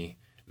epiphany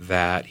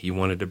that he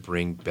wanted to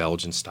bring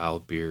Belgian-style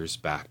beers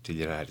back to the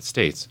United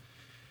States.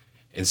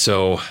 And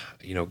so,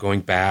 you know,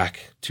 going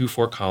back to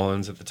Fort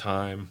Collins at the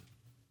time,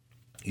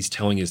 he's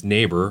telling his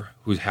neighbor,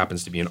 who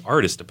happens to be an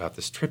artist, about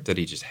this trip that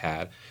he just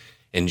had.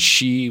 And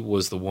she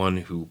was the one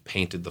who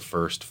painted the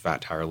first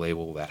Fat Tire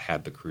label that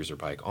had the cruiser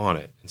bike on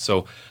it. And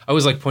so I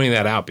was like pointing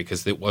that out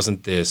because it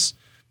wasn't this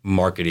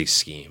marketing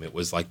scheme. It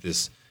was like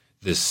this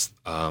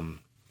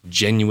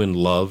genuine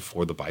love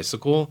for the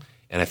bicycle.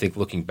 And I think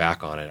looking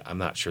back on it, I'm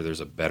not sure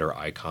there's a better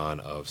icon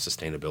of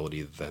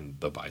sustainability than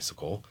the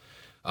bicycle.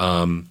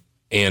 And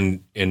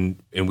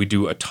we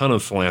do a ton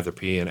of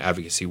philanthropy and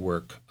advocacy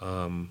work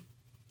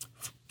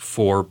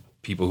for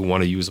people who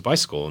want to use a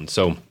bicycle. And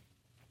so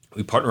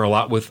we partner a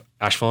lot with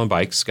Asheville on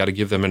Bikes. Got to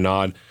give them a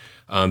nod.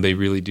 They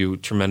really do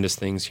tremendous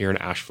things here in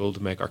Asheville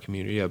to make our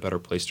community a better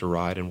place to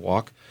ride and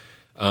walk.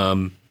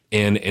 And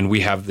we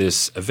have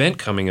this event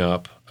coming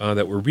up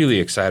that we're really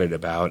excited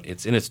about.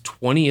 It's in its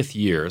 20th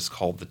year. It's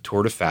called the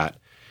Tour de Fat.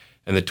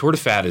 And the Tour de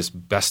Fat is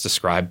best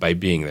described by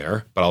being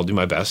there, but I'll do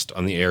my best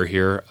on the air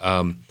here.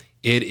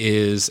 It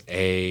is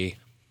a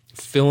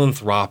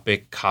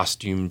philanthropic,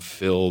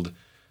 costume-filled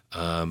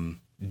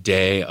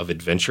day of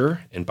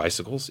adventure and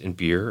bicycles and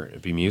beer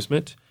and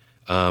amusement.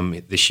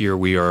 This year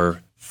we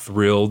are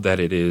thrilled that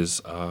it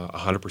is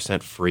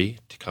 100% free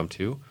to come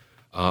to.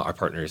 Our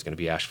partner is going to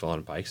be Asheville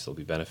on Bikes. They'll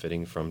be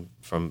benefiting from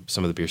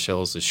some of the beer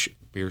sales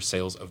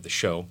of the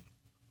show.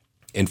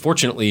 And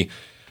fortunately,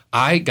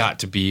 I got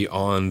to be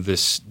on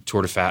this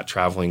Tour de Fat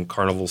traveling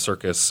carnival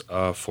circus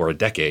for a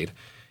decade.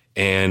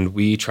 And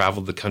we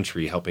traveled the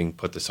country helping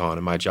put this on.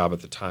 And my job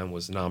at the time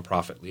was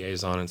nonprofit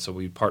liaison. And so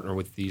we partner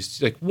with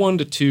these like 1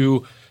 to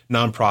 2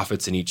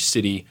 nonprofits in each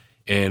city.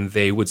 and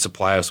they would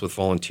supply us with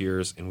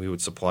volunteers, and we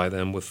would supply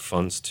them with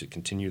funds to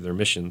continue their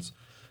missions.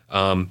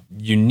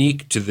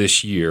 Unique to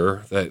this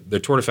year, that the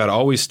Tour de Fat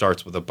always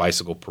starts with a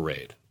bicycle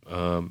parade.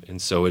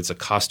 And so it's a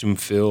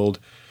costume-filled,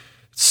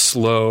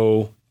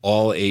 slow,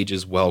 all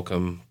ages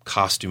welcome,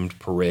 costumed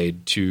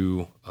parade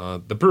to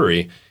the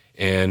brewery.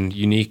 And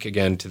unique,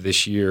 again, to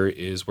this year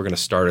is we're going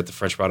to start at the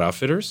French Broad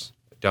Outfitters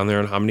down there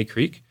on Hominy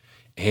Creek.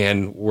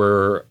 And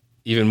we're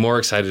even more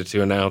excited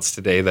to announce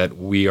today that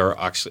we are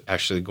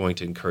actually going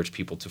to encourage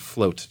people to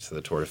float to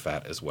the Tour de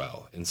Fat as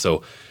well. And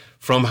so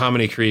from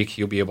Hominy Creek,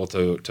 you'll be able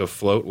to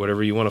float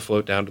whatever you want to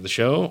float down to the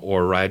show,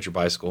 or ride your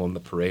bicycle on the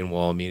parade, and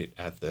we'll all meet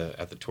at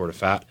the Tour de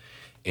Fat.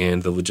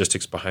 And the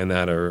logistics behind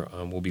that are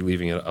we'll be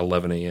leaving at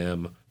 11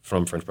 a.m.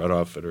 from French Broad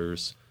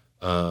Outfitters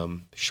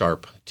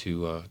sharp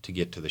to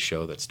get to the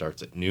show that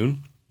starts at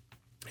noon.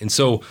 And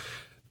so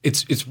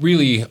it's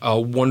really a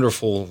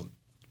wonderful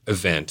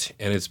event,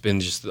 and it's been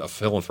just a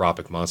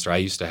philanthropic monster. I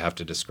used to have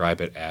to describe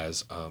it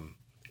as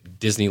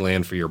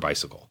Disneyland for your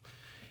bicycle.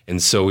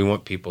 And so we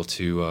want people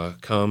to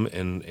come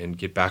and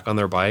get back on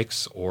their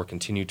bikes or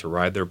continue to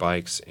ride their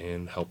bikes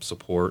and help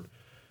support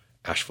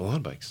Asheville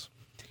On Bikes.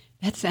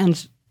 That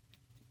sounds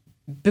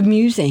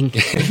bemusing.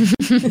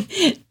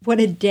 What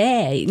a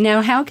day.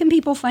 Now, how can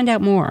people find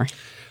out more?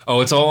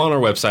 Oh, it's all on our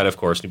website, of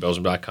course,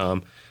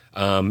 newbelgium.com.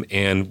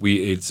 And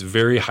it's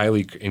very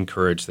highly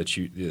encouraged that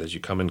you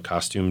come in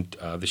costumed.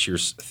 This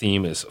year's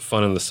theme is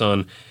Fun in the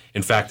Sun.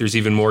 In fact, there's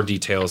even more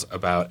details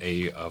about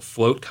a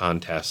float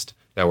contest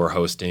that we're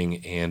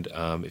hosting. And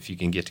if you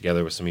can get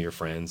together with some of your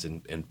friends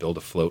and build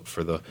a float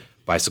for the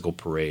bicycle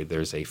parade,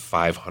 there's a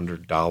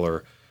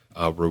 $500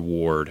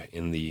 reward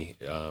in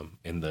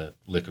the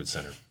Liquid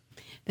Center.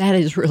 That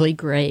is really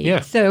great. Yeah.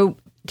 So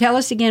tell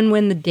us again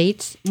when is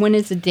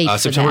the date for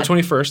September that?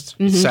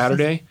 21st,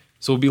 Saturday.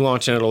 So we'll be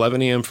launching at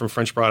 11 a.m. from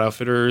French Broad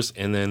Outfitters,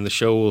 and then the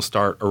show will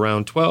start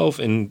around 12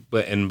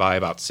 and by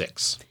about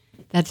 6.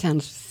 That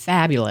sounds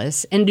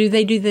fabulous. And do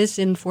they do this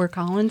in Fort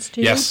Collins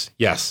too?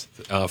 Yes.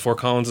 Fort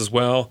Collins as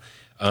well.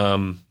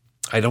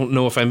 I don't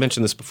know if I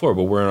mentioned this before,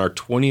 but we're in our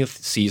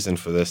 20th season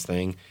for this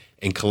thing,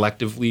 and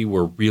collectively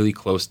we're really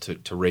close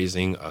to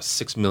raising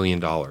 $6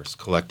 million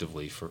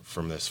collectively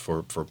from this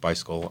for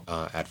bicycle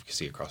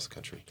advocacy across the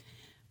country.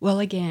 Well,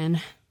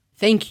 again,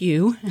 thank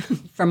you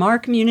from our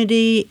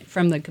community,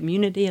 from the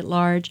community at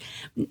large.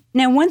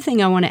 Now, one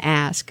thing I want to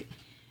ask,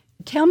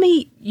 tell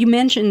me, you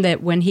mentioned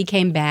that when he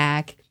came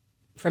back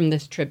from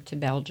this trip to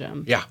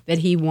Belgium, that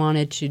he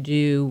wanted to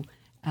do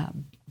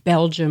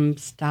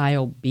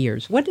Belgium-style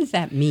beers. What does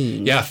that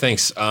mean? Yeah,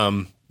 thanks.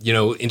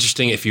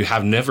 Interesting, if you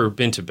have never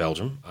been to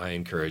Belgium, I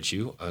encourage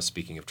you.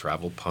 Speaking of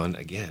travel, pun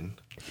again,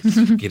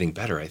 getting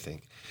better, I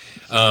think.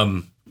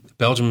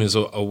 Belgium is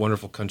a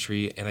wonderful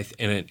country, and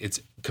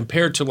it's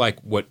compared to like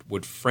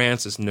what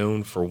France is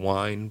known for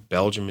wine,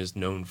 Belgium is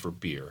known for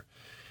beer.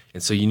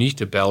 And so unique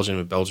to Belgium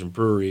and Belgian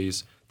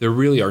breweries, there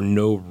really are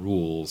no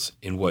rules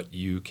in what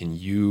you can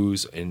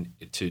use and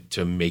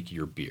to make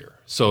your beer.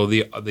 So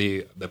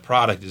the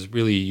product is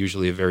really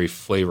usually a very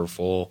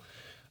flavorful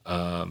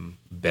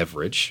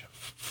beverage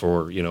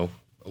for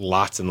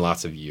lots and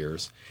lots of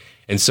years.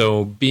 And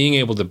so being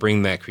able to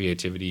bring that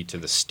creativity to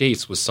the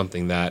States was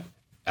something that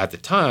at the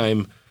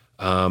time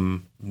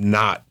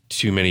not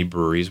too many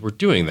breweries were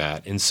doing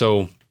that. And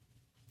so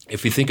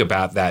if you think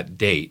about that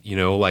date,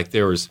 like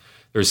there's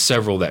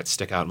several that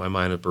stick out in my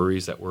mind of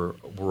breweries that were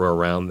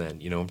around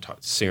then. I'm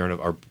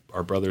talking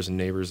our brothers and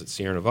neighbors at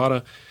Sierra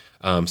Nevada,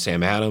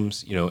 Sam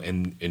Adams,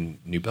 and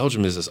New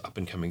Belgium is this up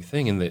and coming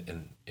thing,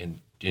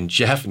 and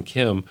Jeff and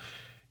Kim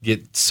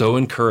get so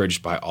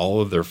encouraged by all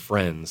of their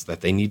friends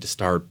that they need to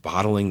start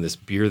bottling this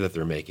beer that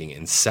they're making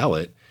and sell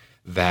it,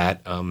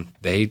 that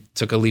they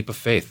took a leap of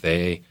faith.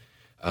 They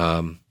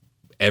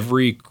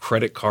every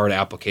credit card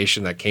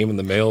application that came in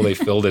the mail, they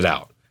filled it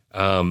out.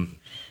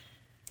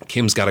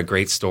 Kim's got a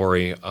great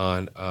story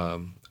on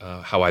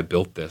how I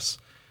built this.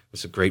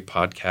 It's a great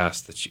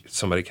podcast that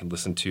somebody can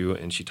listen to,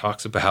 and she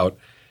talks about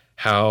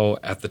how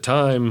at the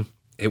time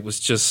it was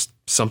just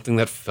something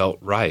that felt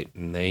right,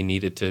 and they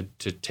needed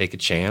to take a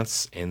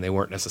chance, and they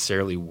weren't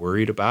necessarily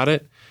worried about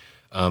it.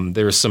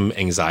 There were some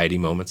anxiety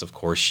moments. Of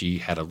course, she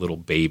had a little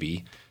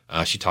baby.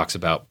 She talks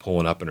about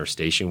pulling up in her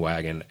station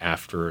wagon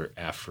after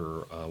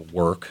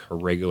work, her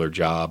regular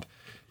job,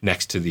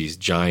 next to these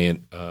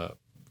giant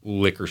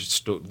liquor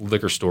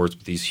stores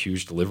with these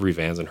huge delivery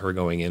vans, and her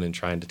going in and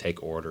trying to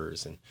take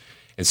orders.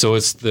 And so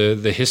it's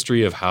the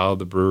history of how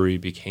the brewery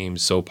became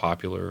so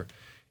popular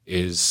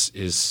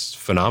is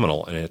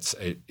phenomenal, and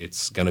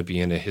it's going to be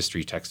in a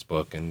history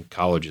textbook in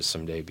colleges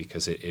someday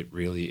because it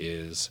really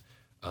is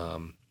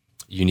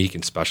unique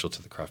and special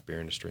to the craft beer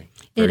industry.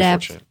 Very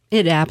fortunate.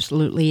 It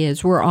absolutely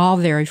is. We're all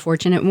very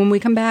fortunate. When we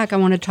come back, I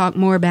want to talk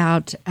more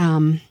about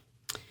the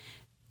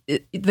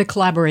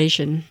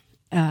collaboration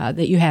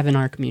that you have in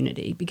our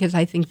community, because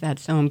I think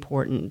that's so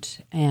important,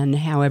 and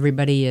how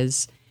everybody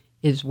is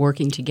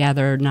working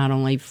together not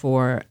only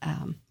for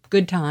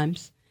good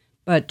times,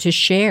 but to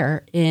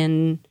share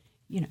in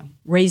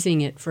raising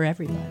it for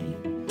everybody.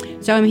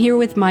 So I'm here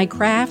with Mike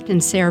Kraft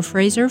and Sarah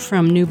Fraser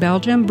from New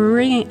Belgium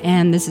Brewery,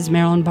 and this is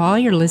Marilyn Ball.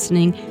 You're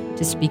listening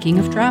to Speaking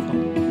of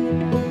Travel.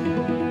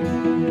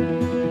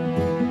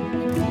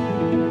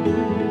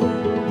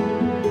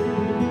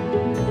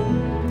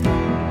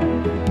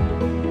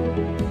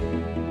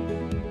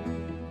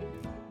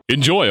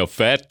 Enjoy a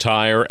Fat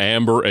Tire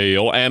Amber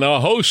Ale and a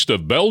host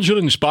of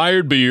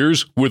Belgian-inspired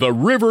beers with a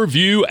river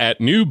view at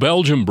New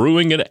Belgium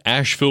Brewing in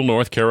Asheville,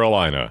 North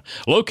Carolina.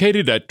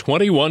 Located at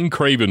 21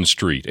 Craven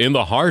Street in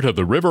the heart of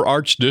the River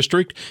Arts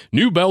District,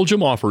 New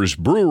Belgium offers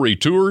brewery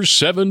tours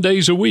 7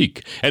 days a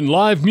week and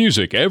live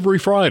music every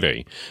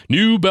Friday.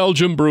 New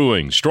Belgium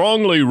Brewing,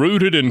 strongly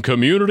rooted in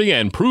community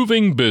and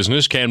proving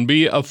business can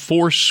be a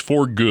force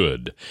for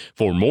good.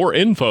 For more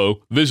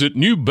info, visit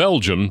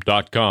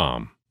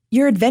newbelgium.com.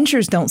 Your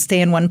adventures don't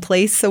stay in one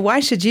place, so why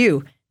should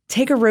you?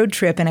 Take a road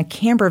trip in a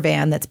camper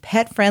van that's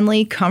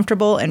pet-friendly,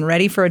 comfortable, and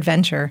ready for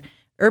adventure.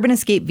 Urban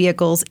Escape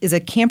Vehicles is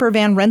a camper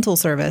van rental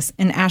service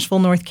in Asheville,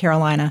 North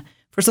Carolina.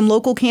 For some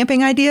local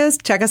camping ideas,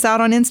 check us out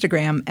on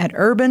Instagram at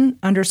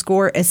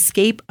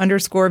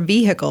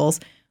urban_escape_vehicles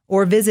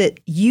or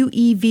visit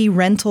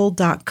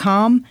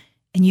uevrental.com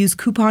and use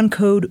coupon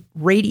code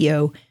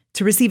RADIO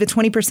to receive a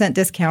 20%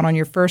 discount on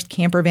your first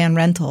camper van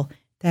rental.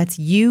 That's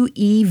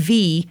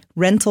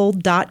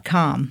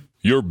uevrental.com.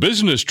 Your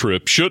business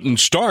trip shouldn't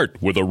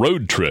start with a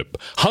road trip.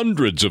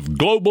 Hundreds of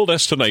global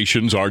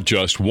destinations are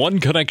just one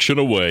connection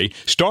away,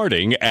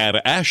 starting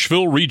at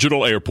Asheville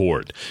Regional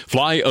Airport.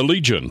 Fly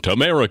Allegiant,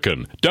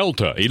 American,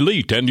 Delta,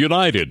 Elite, and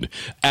United.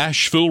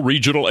 Asheville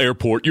Regional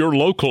Airport, your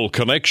local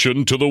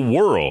connection to the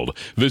world.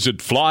 Visit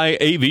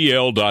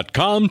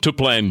flyavl.com to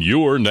plan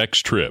your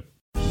next trip.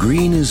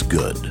 Green is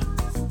good.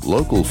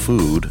 Local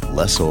food,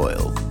 less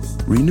oil.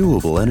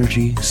 Renewable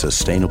energy,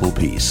 sustainable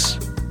peace.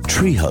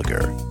 Tree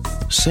hugger.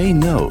 Say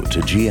no to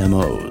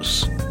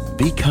GMOs.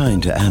 Be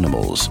kind to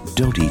animals,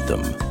 don't eat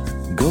them.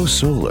 Go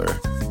solar.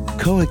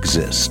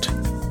 Coexist.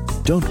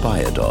 Don't buy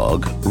a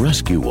dog,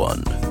 rescue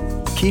one.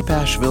 Keep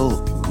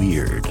Asheville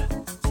weird.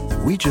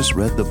 We just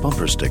read the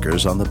bumper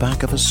stickers on the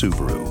back of a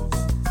Subaru.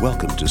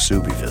 Welcome to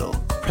Subieville.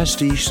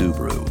 Prestige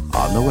Subaru.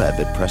 On the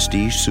web at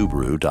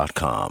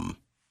prestigesubaru.com.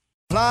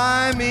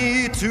 Fly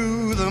me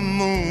to the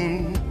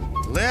moon.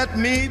 Let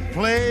me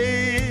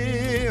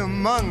play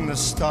among the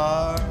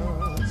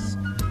stars,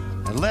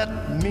 and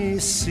let me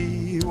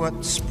see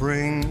what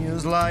spring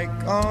is like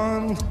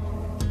on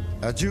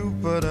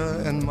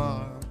Jupiter and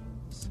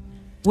Mars.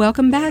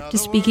 Welcome back to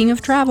Speaking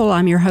of Travel.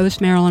 I'm your host,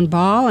 Marilyn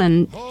Ball,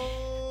 and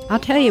I'll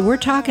tell you, we're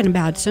talking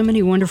about so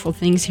many wonderful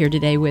things here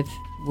today with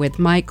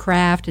Mike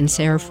Kraft and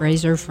Sarah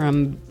Fraser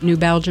from New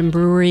Belgium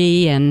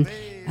Brewery, and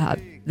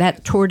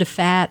that Tour de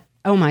Fat.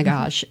 Oh my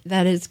gosh,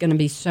 that is going to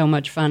be so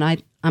much fun.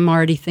 I'm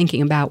already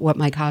thinking about what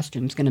my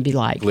costume's going to be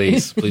like.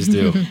 Please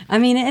do. I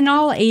mean, in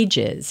all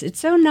ages. It's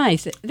so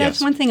nice. That's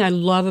Yes. one thing I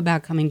love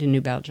about coming to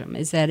New Belgium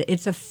is that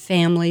it's a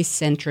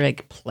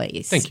family-centric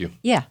place. Thank you.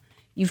 Yeah.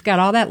 You've got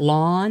all that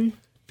lawn.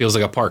 Feels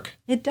like a park.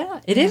 It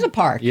does. It is a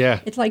park.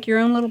 Yeah. It's like your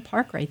own little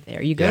park right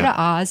there. You go Yeah. to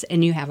Oz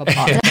and you have a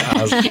park.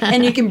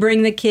 And you can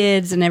bring the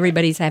kids and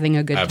everybody's having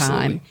a good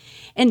Absolutely. time.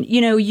 And,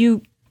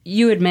 you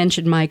had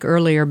mentioned, Mike,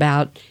 earlier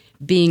about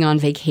being on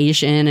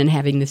vacation and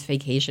having this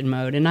vacation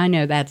mode. And I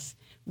know that's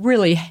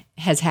really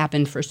has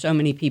happened for so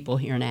many people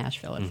here in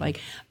Asheville. It's like,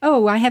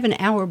 oh, I have an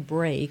hour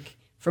break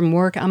from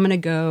work. I'm going to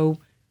go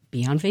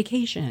be on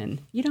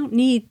vacation. You don't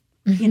need,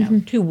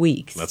 2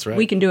 weeks. That's right.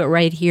 We can do it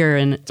right here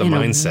in a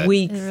mindset.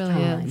 week's It really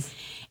time. is.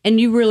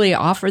 And you really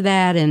offer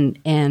that and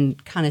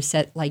kind of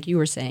set, like you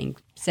were saying,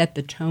 set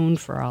the tone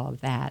for all of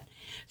that.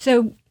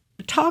 So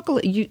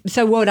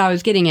so what I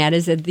was getting at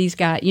is that these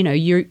guys,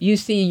 you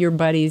see your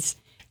buddies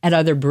at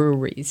other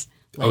breweries,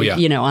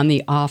 on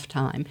the off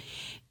time.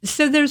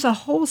 So there's a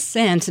whole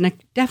sense, and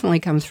it definitely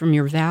comes from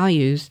your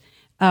values,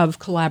 of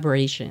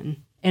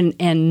collaboration and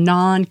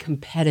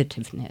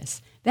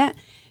non-competitiveness.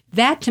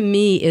 That to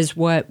me is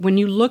what, when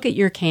you look at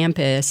your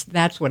campus,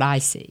 that's what I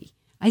see.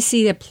 I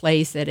see a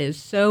place that is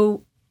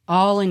so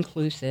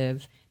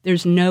all-inclusive.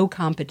 There's no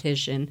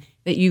competition,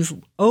 that you've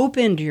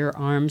opened your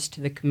arms to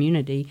the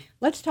community.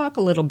 Let's talk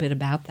a little bit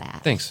about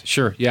that. Thanks.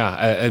 Sure.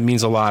 Yeah, it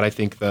means a lot. I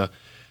think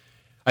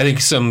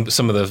some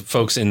of the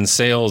folks in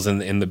sales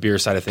and in the beer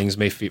side of things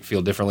may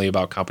feel differently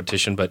about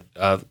competition, but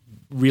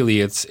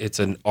really it's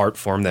an art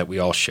form that we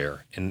all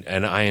share, and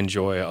I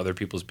enjoy other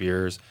people's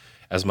beers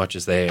as much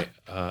as they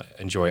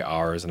enjoy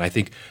ours. And I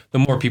think the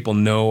more people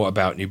know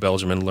about New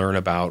Belgium and learn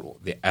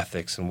about the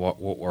ethics and what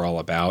we're all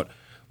about,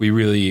 we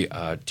really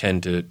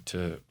tend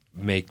to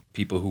make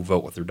people who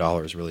vote with their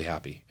dollars really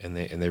happy, and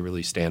they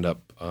really stand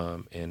up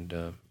and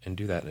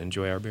do that and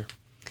enjoy our beer.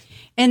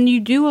 And you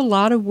do a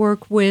lot of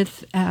work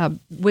with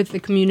the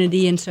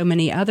community in so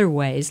many other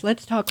ways.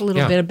 Let's talk a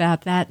little bit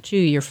about that too,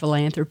 your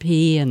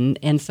philanthropy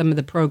and some of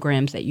the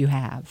programs that you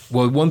have.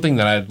 Well, one thing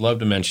that I'd love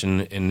to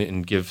mention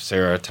and give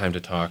Sarah time to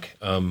talk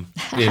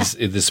is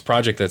this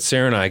project that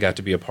Sarah and I got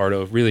to be a part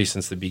of really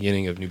since the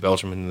beginning of New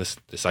Belgium. And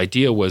this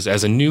idea was,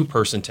 as a new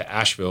person to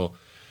Asheville,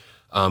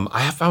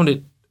 I have found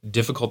it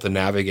difficult to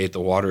navigate the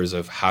waters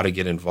of how to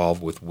get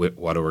involved with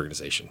what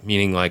organization.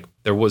 Meaning, like,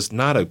 there was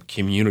not a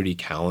community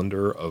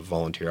calendar of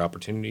volunteer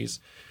opportunities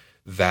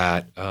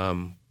that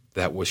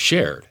was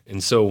shared,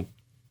 and so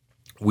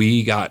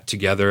we got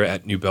together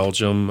at New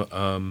Belgium.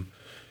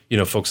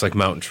 Folks like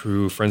Mountain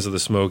True, Friends of the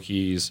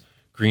Smokies,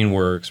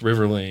 Greenworks,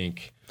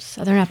 Riverlink,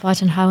 Southern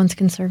Appalachian Highlands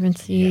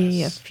Conservancy,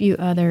 Yes. a few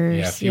others.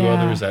 Yeah, a few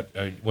others that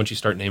once you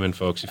start naming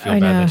folks, you feel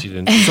bad that you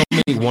didn't. So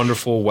many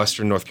wonderful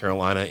Western North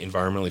Carolina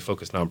environmentally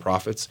focused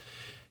nonprofits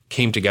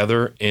came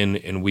together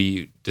and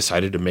we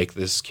decided to make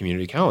this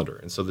community calendar.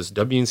 And so this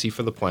WNC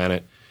for the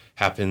Planet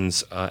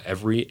happens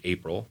every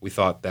April. We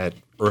thought that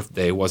Earth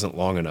Day wasn't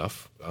long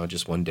enough,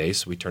 just one day,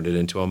 so we turned it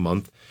into a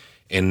month.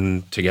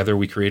 And together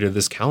we created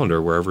this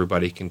calendar where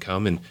everybody can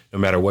come, and no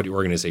matter what your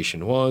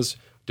organization was,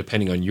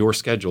 depending on your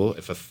schedule,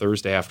 if a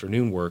Thursday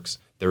afternoon works,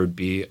 there would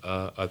be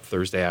a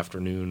Thursday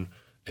afternoon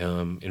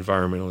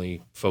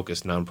environmentally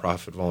focused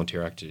nonprofit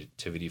volunteer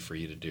activity for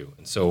you to do.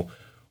 And so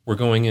we're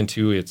going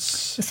into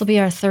This will be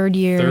our third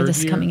year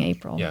coming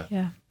April. Yeah.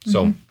 Mm-hmm.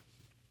 So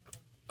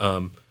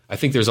I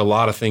think there's a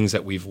lot of things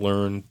that we've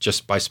learned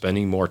just by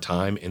spending more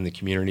time in the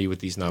community with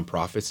these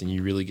nonprofits, and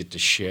you really get to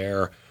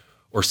share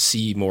or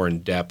see more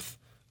in depth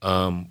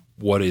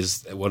what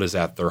is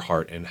at their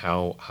heart and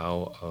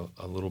how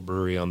a little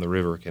brewery on the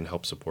river can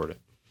help support it.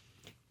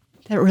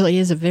 That really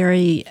is a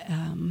very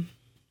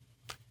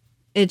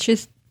it's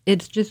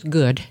just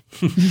good.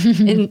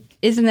 And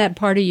isn't that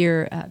part of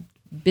your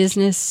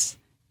business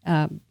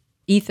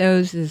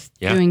ethos is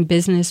doing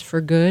business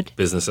for good?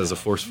 Business as a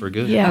force for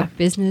good. Yeah,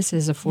 business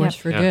as a force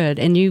for good.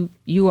 And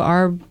you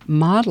are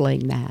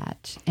modeling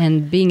that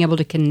and being able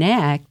to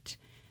connect.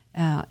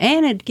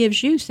 And it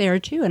gives you, Sarah,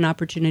 too, an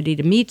opportunity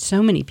to meet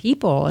so many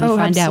people and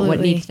find out what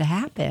needs to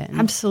happen.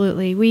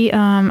 Absolutely. We,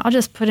 I'll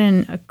just put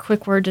in a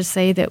quick word to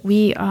say that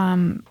we,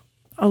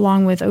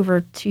 along with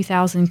over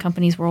 2,000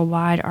 companies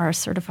worldwide, are a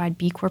certified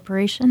B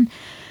Corporation.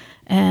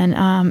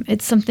 And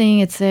it's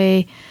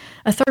a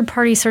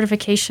third-party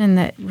certification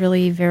that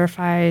really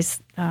verifies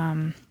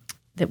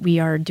that we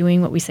are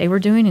doing what we say we're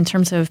doing in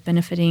terms of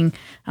benefiting,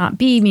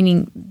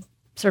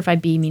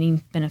 Certified B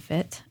meaning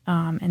benefit,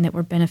 and that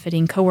we're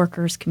benefiting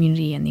coworkers,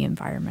 community, and the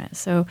environment.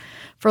 So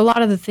for a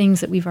lot of the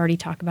things that we've already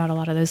talked about, a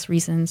lot of those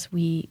reasons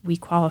we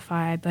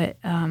qualify. But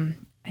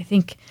I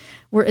think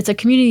it's a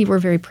community we're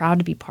very proud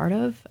to be part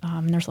of.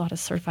 There's a lot of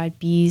certified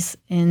Bs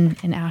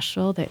in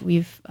Asheville that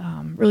we've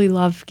really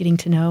loved getting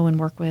to know and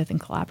work with and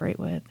collaborate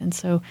with. And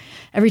so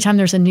every time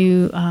there's a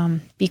new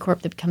B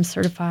Corp that becomes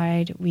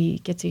certified, we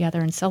get together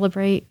and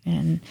celebrate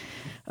and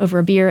over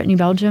a beer at New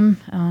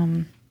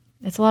Belgium.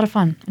 It's a lot of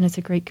fun, and it's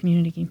a great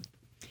community.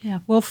 Yeah.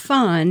 Well,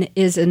 fun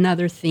is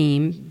another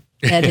theme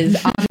that has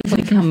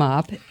obviously come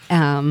up.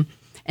 And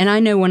I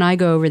know when I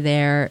go over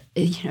there,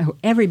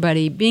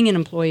 everybody, being an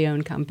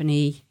employee-owned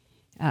company,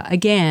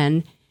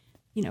 again,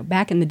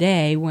 back in the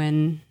day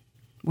when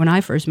I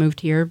first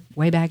moved here,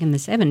 way back in the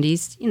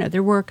 70s,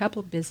 there were a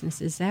couple of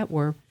businesses that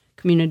were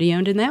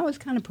community-owned, and that was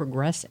kind of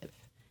progressive.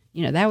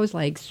 That was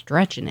like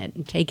stretching it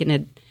and taking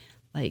it,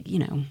 like,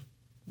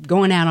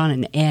 going out on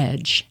an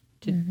edge.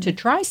 To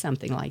try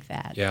something like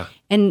that. Yeah.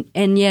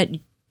 And yet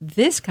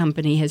this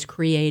company has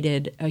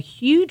created a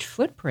huge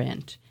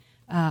footprint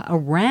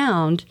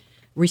around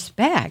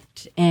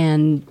respect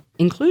and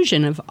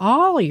inclusion of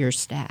all your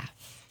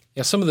staff.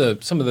 Yeah, some of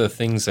the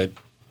things that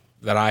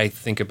I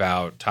think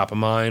about top of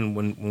mind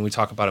when we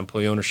talk about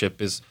employee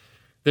ownership is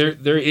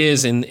there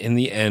is in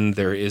the end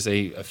there is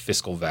a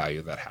fiscal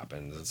value that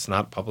happens. It's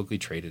not publicly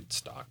traded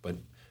stock,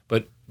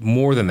 but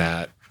more than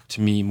that,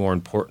 to me, more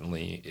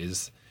importantly,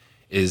 is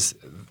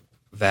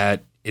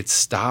that it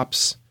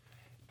stops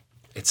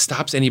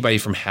anybody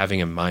from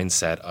having a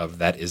mindset of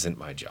that isn't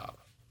my job.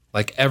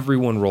 Like,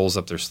 everyone rolls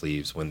up their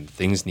sleeves when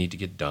things need to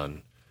get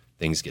done,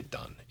 things get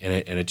done. And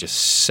it just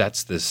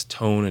sets this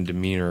tone and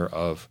demeanor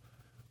of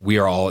we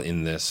are all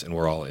in this and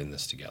we're all in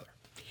this together.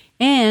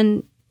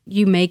 And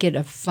you make it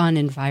a fun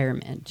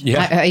environment.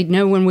 Yeah. I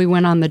know when we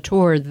went on the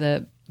tour,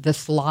 the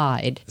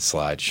slide. The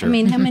slide, sure. I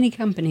mean, how many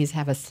companies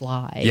have a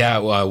slide? Yeah,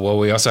 well,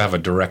 we also have a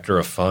director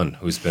of fun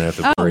who's been at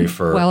the brewery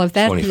for 25 years. Well, if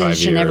that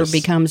position ever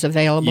becomes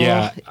available.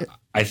 Yeah,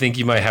 I think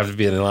you might have to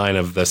be in line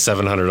of the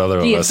 700 other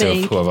of us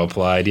who have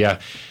applied. Yeah.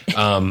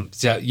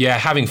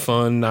 Having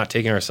fun, not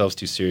taking ourselves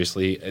too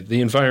seriously. The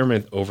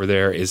environment over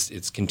there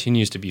it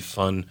continues to be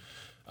fun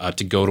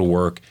to go to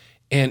work.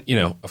 And,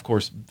 of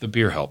course, the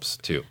beer helps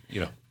too,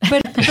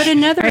 But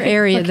another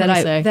area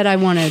that I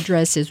want to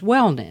address is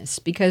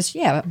wellness, because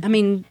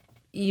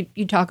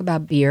you talk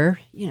about beer,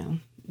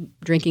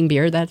 drinking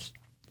beer, that's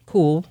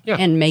cool,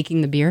 and making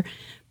the beer,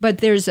 but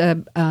there's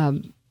an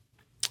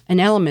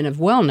element of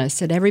wellness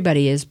that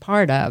everybody is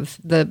part of,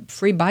 the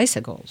free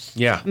bicycles.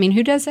 Yeah, I mean,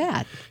 who does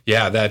that?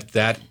 Yeah,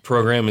 that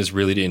program is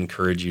really to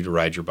encourage you to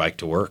ride your bike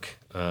to work,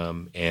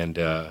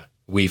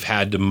 we've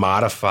had to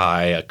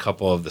modify a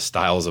couple of the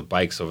styles of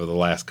bikes over the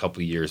last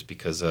couple of years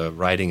because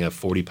riding a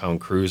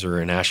 40-pound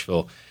cruiser in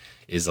Asheville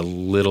is a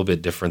little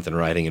bit different than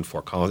riding in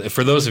Fort Collins.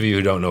 For those of you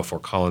who don't know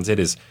Fort Collins, it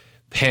is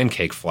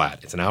Pancake Flat.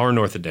 It's an hour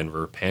north of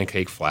Denver,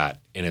 Pancake Flat,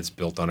 and it's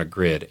built on a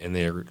grid. And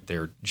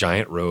they're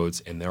giant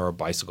roads, and there are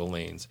bicycle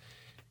lanes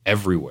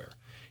everywhere.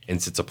 And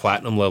it's a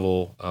platinum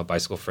level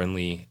bicycle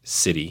friendly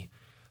city.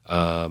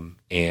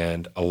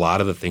 And a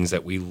lot of the things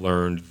that we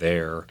learned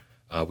there,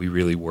 we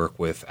really work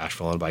with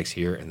Asheville On Bikes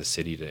here and the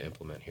city to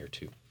implement here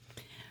too.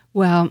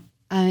 Well,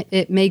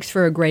 it makes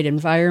for a great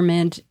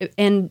environment.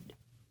 And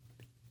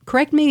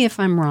correct me if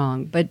I'm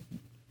wrong, but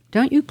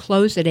don't you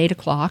close at 8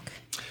 o'clock?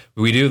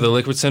 We do. The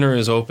Liquid Center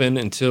is open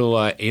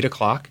until 8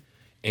 o'clock.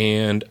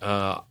 And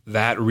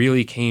that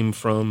really came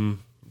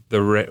from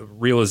the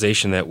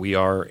realization that we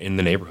are in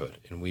the neighborhood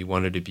and we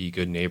wanted to be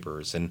good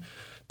neighbors. And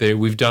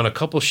we've done a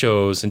couple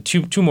shows and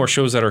two more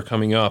shows that are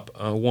coming up.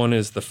 One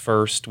is the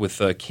first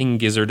with King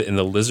Gizzard and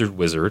the Lizard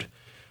Wizard,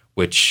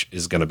 which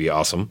is going to be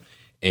awesome.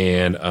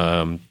 And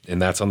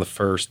that's on the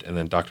 1st. And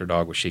then Dr.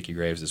 Dog with Shaky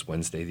Graves is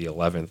Wednesday the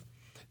 11th.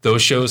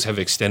 Those shows have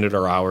extended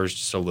our hours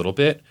just a little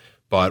bit,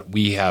 but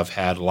we have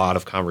had a lot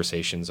of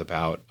conversations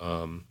about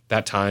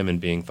that time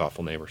and being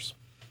thoughtful neighbors.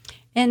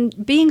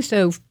 And being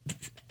so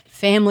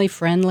family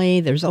friendly,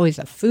 there's always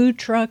a food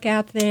truck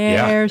out there.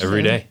 Yeah,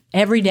 every day.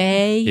 Every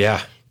day.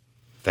 Yeah,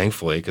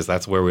 thankfully, because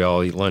that's where we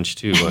all eat lunch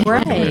too.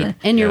 Right,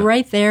 and you're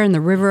right there in the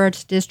River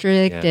Arts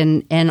District,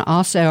 and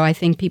also I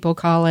think people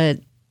call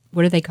it,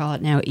 what do they call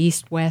it now?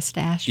 East-West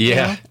Asheville?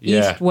 Yeah.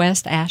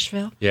 East-West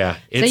Asheville? Yeah.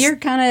 So you're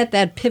kind of at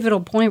that pivotal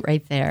point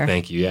right there.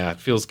 Thank you. Yeah,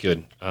 it feels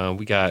good.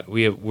 We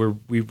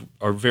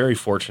are very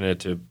fortunate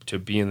to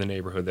be in the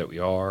neighborhood that we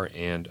are,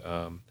 and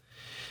a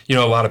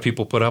lot of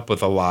people put up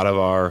with a lot of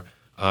our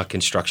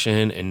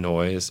construction and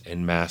noise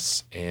and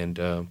mess, and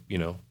our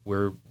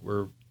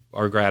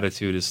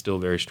gratitude is still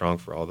very strong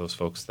for all those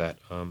folks that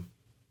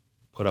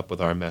put up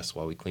with our mess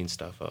while we clean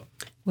stuff up.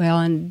 Well,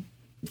 and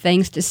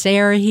thanks to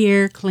Sarah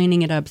here,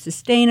 cleaning it up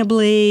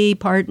sustainably,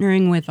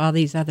 partnering with all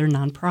these other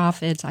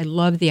nonprofits. I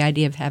love the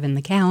idea of having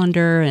the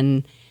calendar,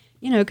 and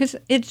because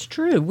it's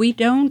true, we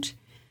don't.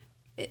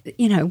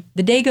 The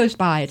day goes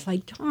by, it's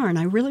like, darn,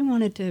 I really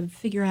wanted to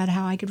figure out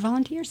how I could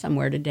volunteer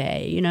somewhere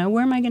today.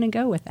 Where am I going to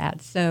go with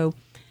that? So,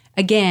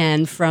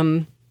 again,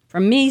 from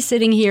me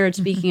sitting here at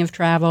Speaking of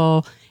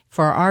Travel,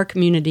 for our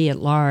community at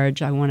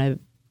large, I want to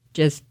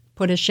just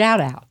put a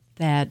shout out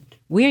that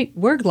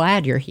we're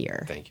glad you're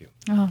here. Thank you.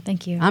 Oh,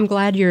 thank you. I'm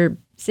glad you're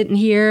sitting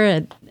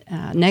here.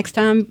 Next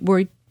time,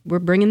 we're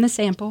bringing the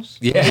samples.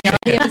 Yeah.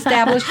 We have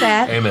established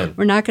that. Amen.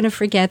 We're not going to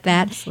forget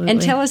that. Absolutely.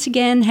 And tell us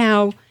again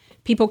how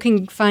people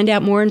can find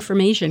out more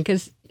information,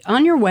 because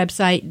on your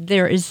website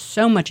there is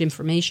so much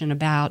information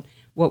about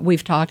what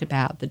we've talked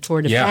about, the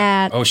Tour de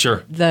Fat,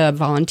 the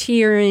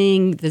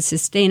volunteering, the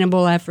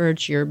sustainable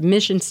efforts, your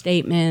mission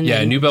statement.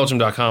 Yeah,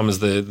 newbelgium.com is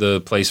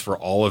the place for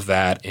all of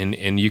that,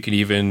 and you can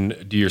even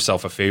do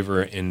yourself a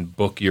favor and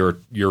book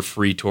your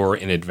free tour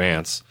in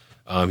advance.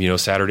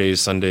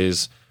 Saturdays,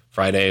 Sundays,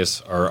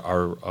 Fridays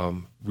are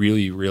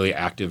really, really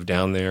active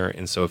down there.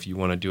 And so if you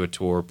want to do a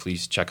tour,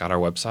 please check out our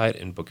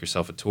website and book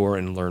yourself a tour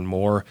and learn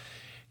more.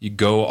 You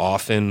go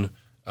often,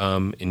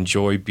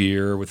 enjoy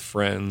beer with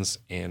friends,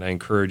 and I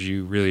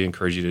really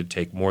encourage you to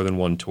take more than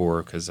one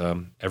tour, because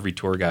every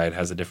tour guide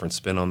has a different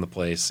spin on the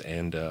place,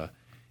 and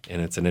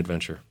it's an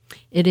adventure.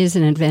 It is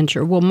an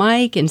adventure. Well,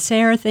 Mike and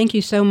Sarah, thank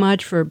you so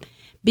much for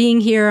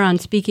being here on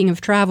Speaking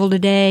of Travel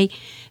today.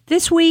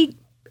 This week,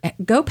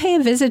 go pay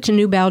a visit to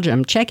New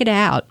Belgium. Check it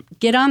out.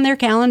 Get on their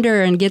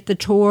calendar and get the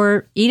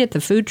tour. Eat at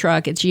the food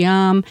truck. It's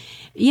yum.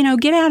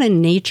 Get out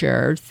in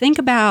nature. Think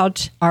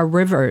about our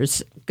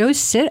rivers. Go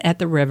sit at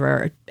the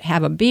river.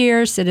 Have a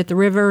beer. Sit at the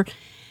river.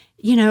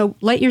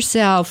 Let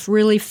yourself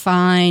really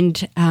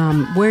find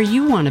where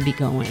you want to be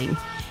going.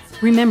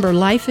 Remember,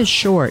 life is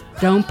short.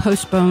 Don't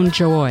postpone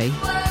joy.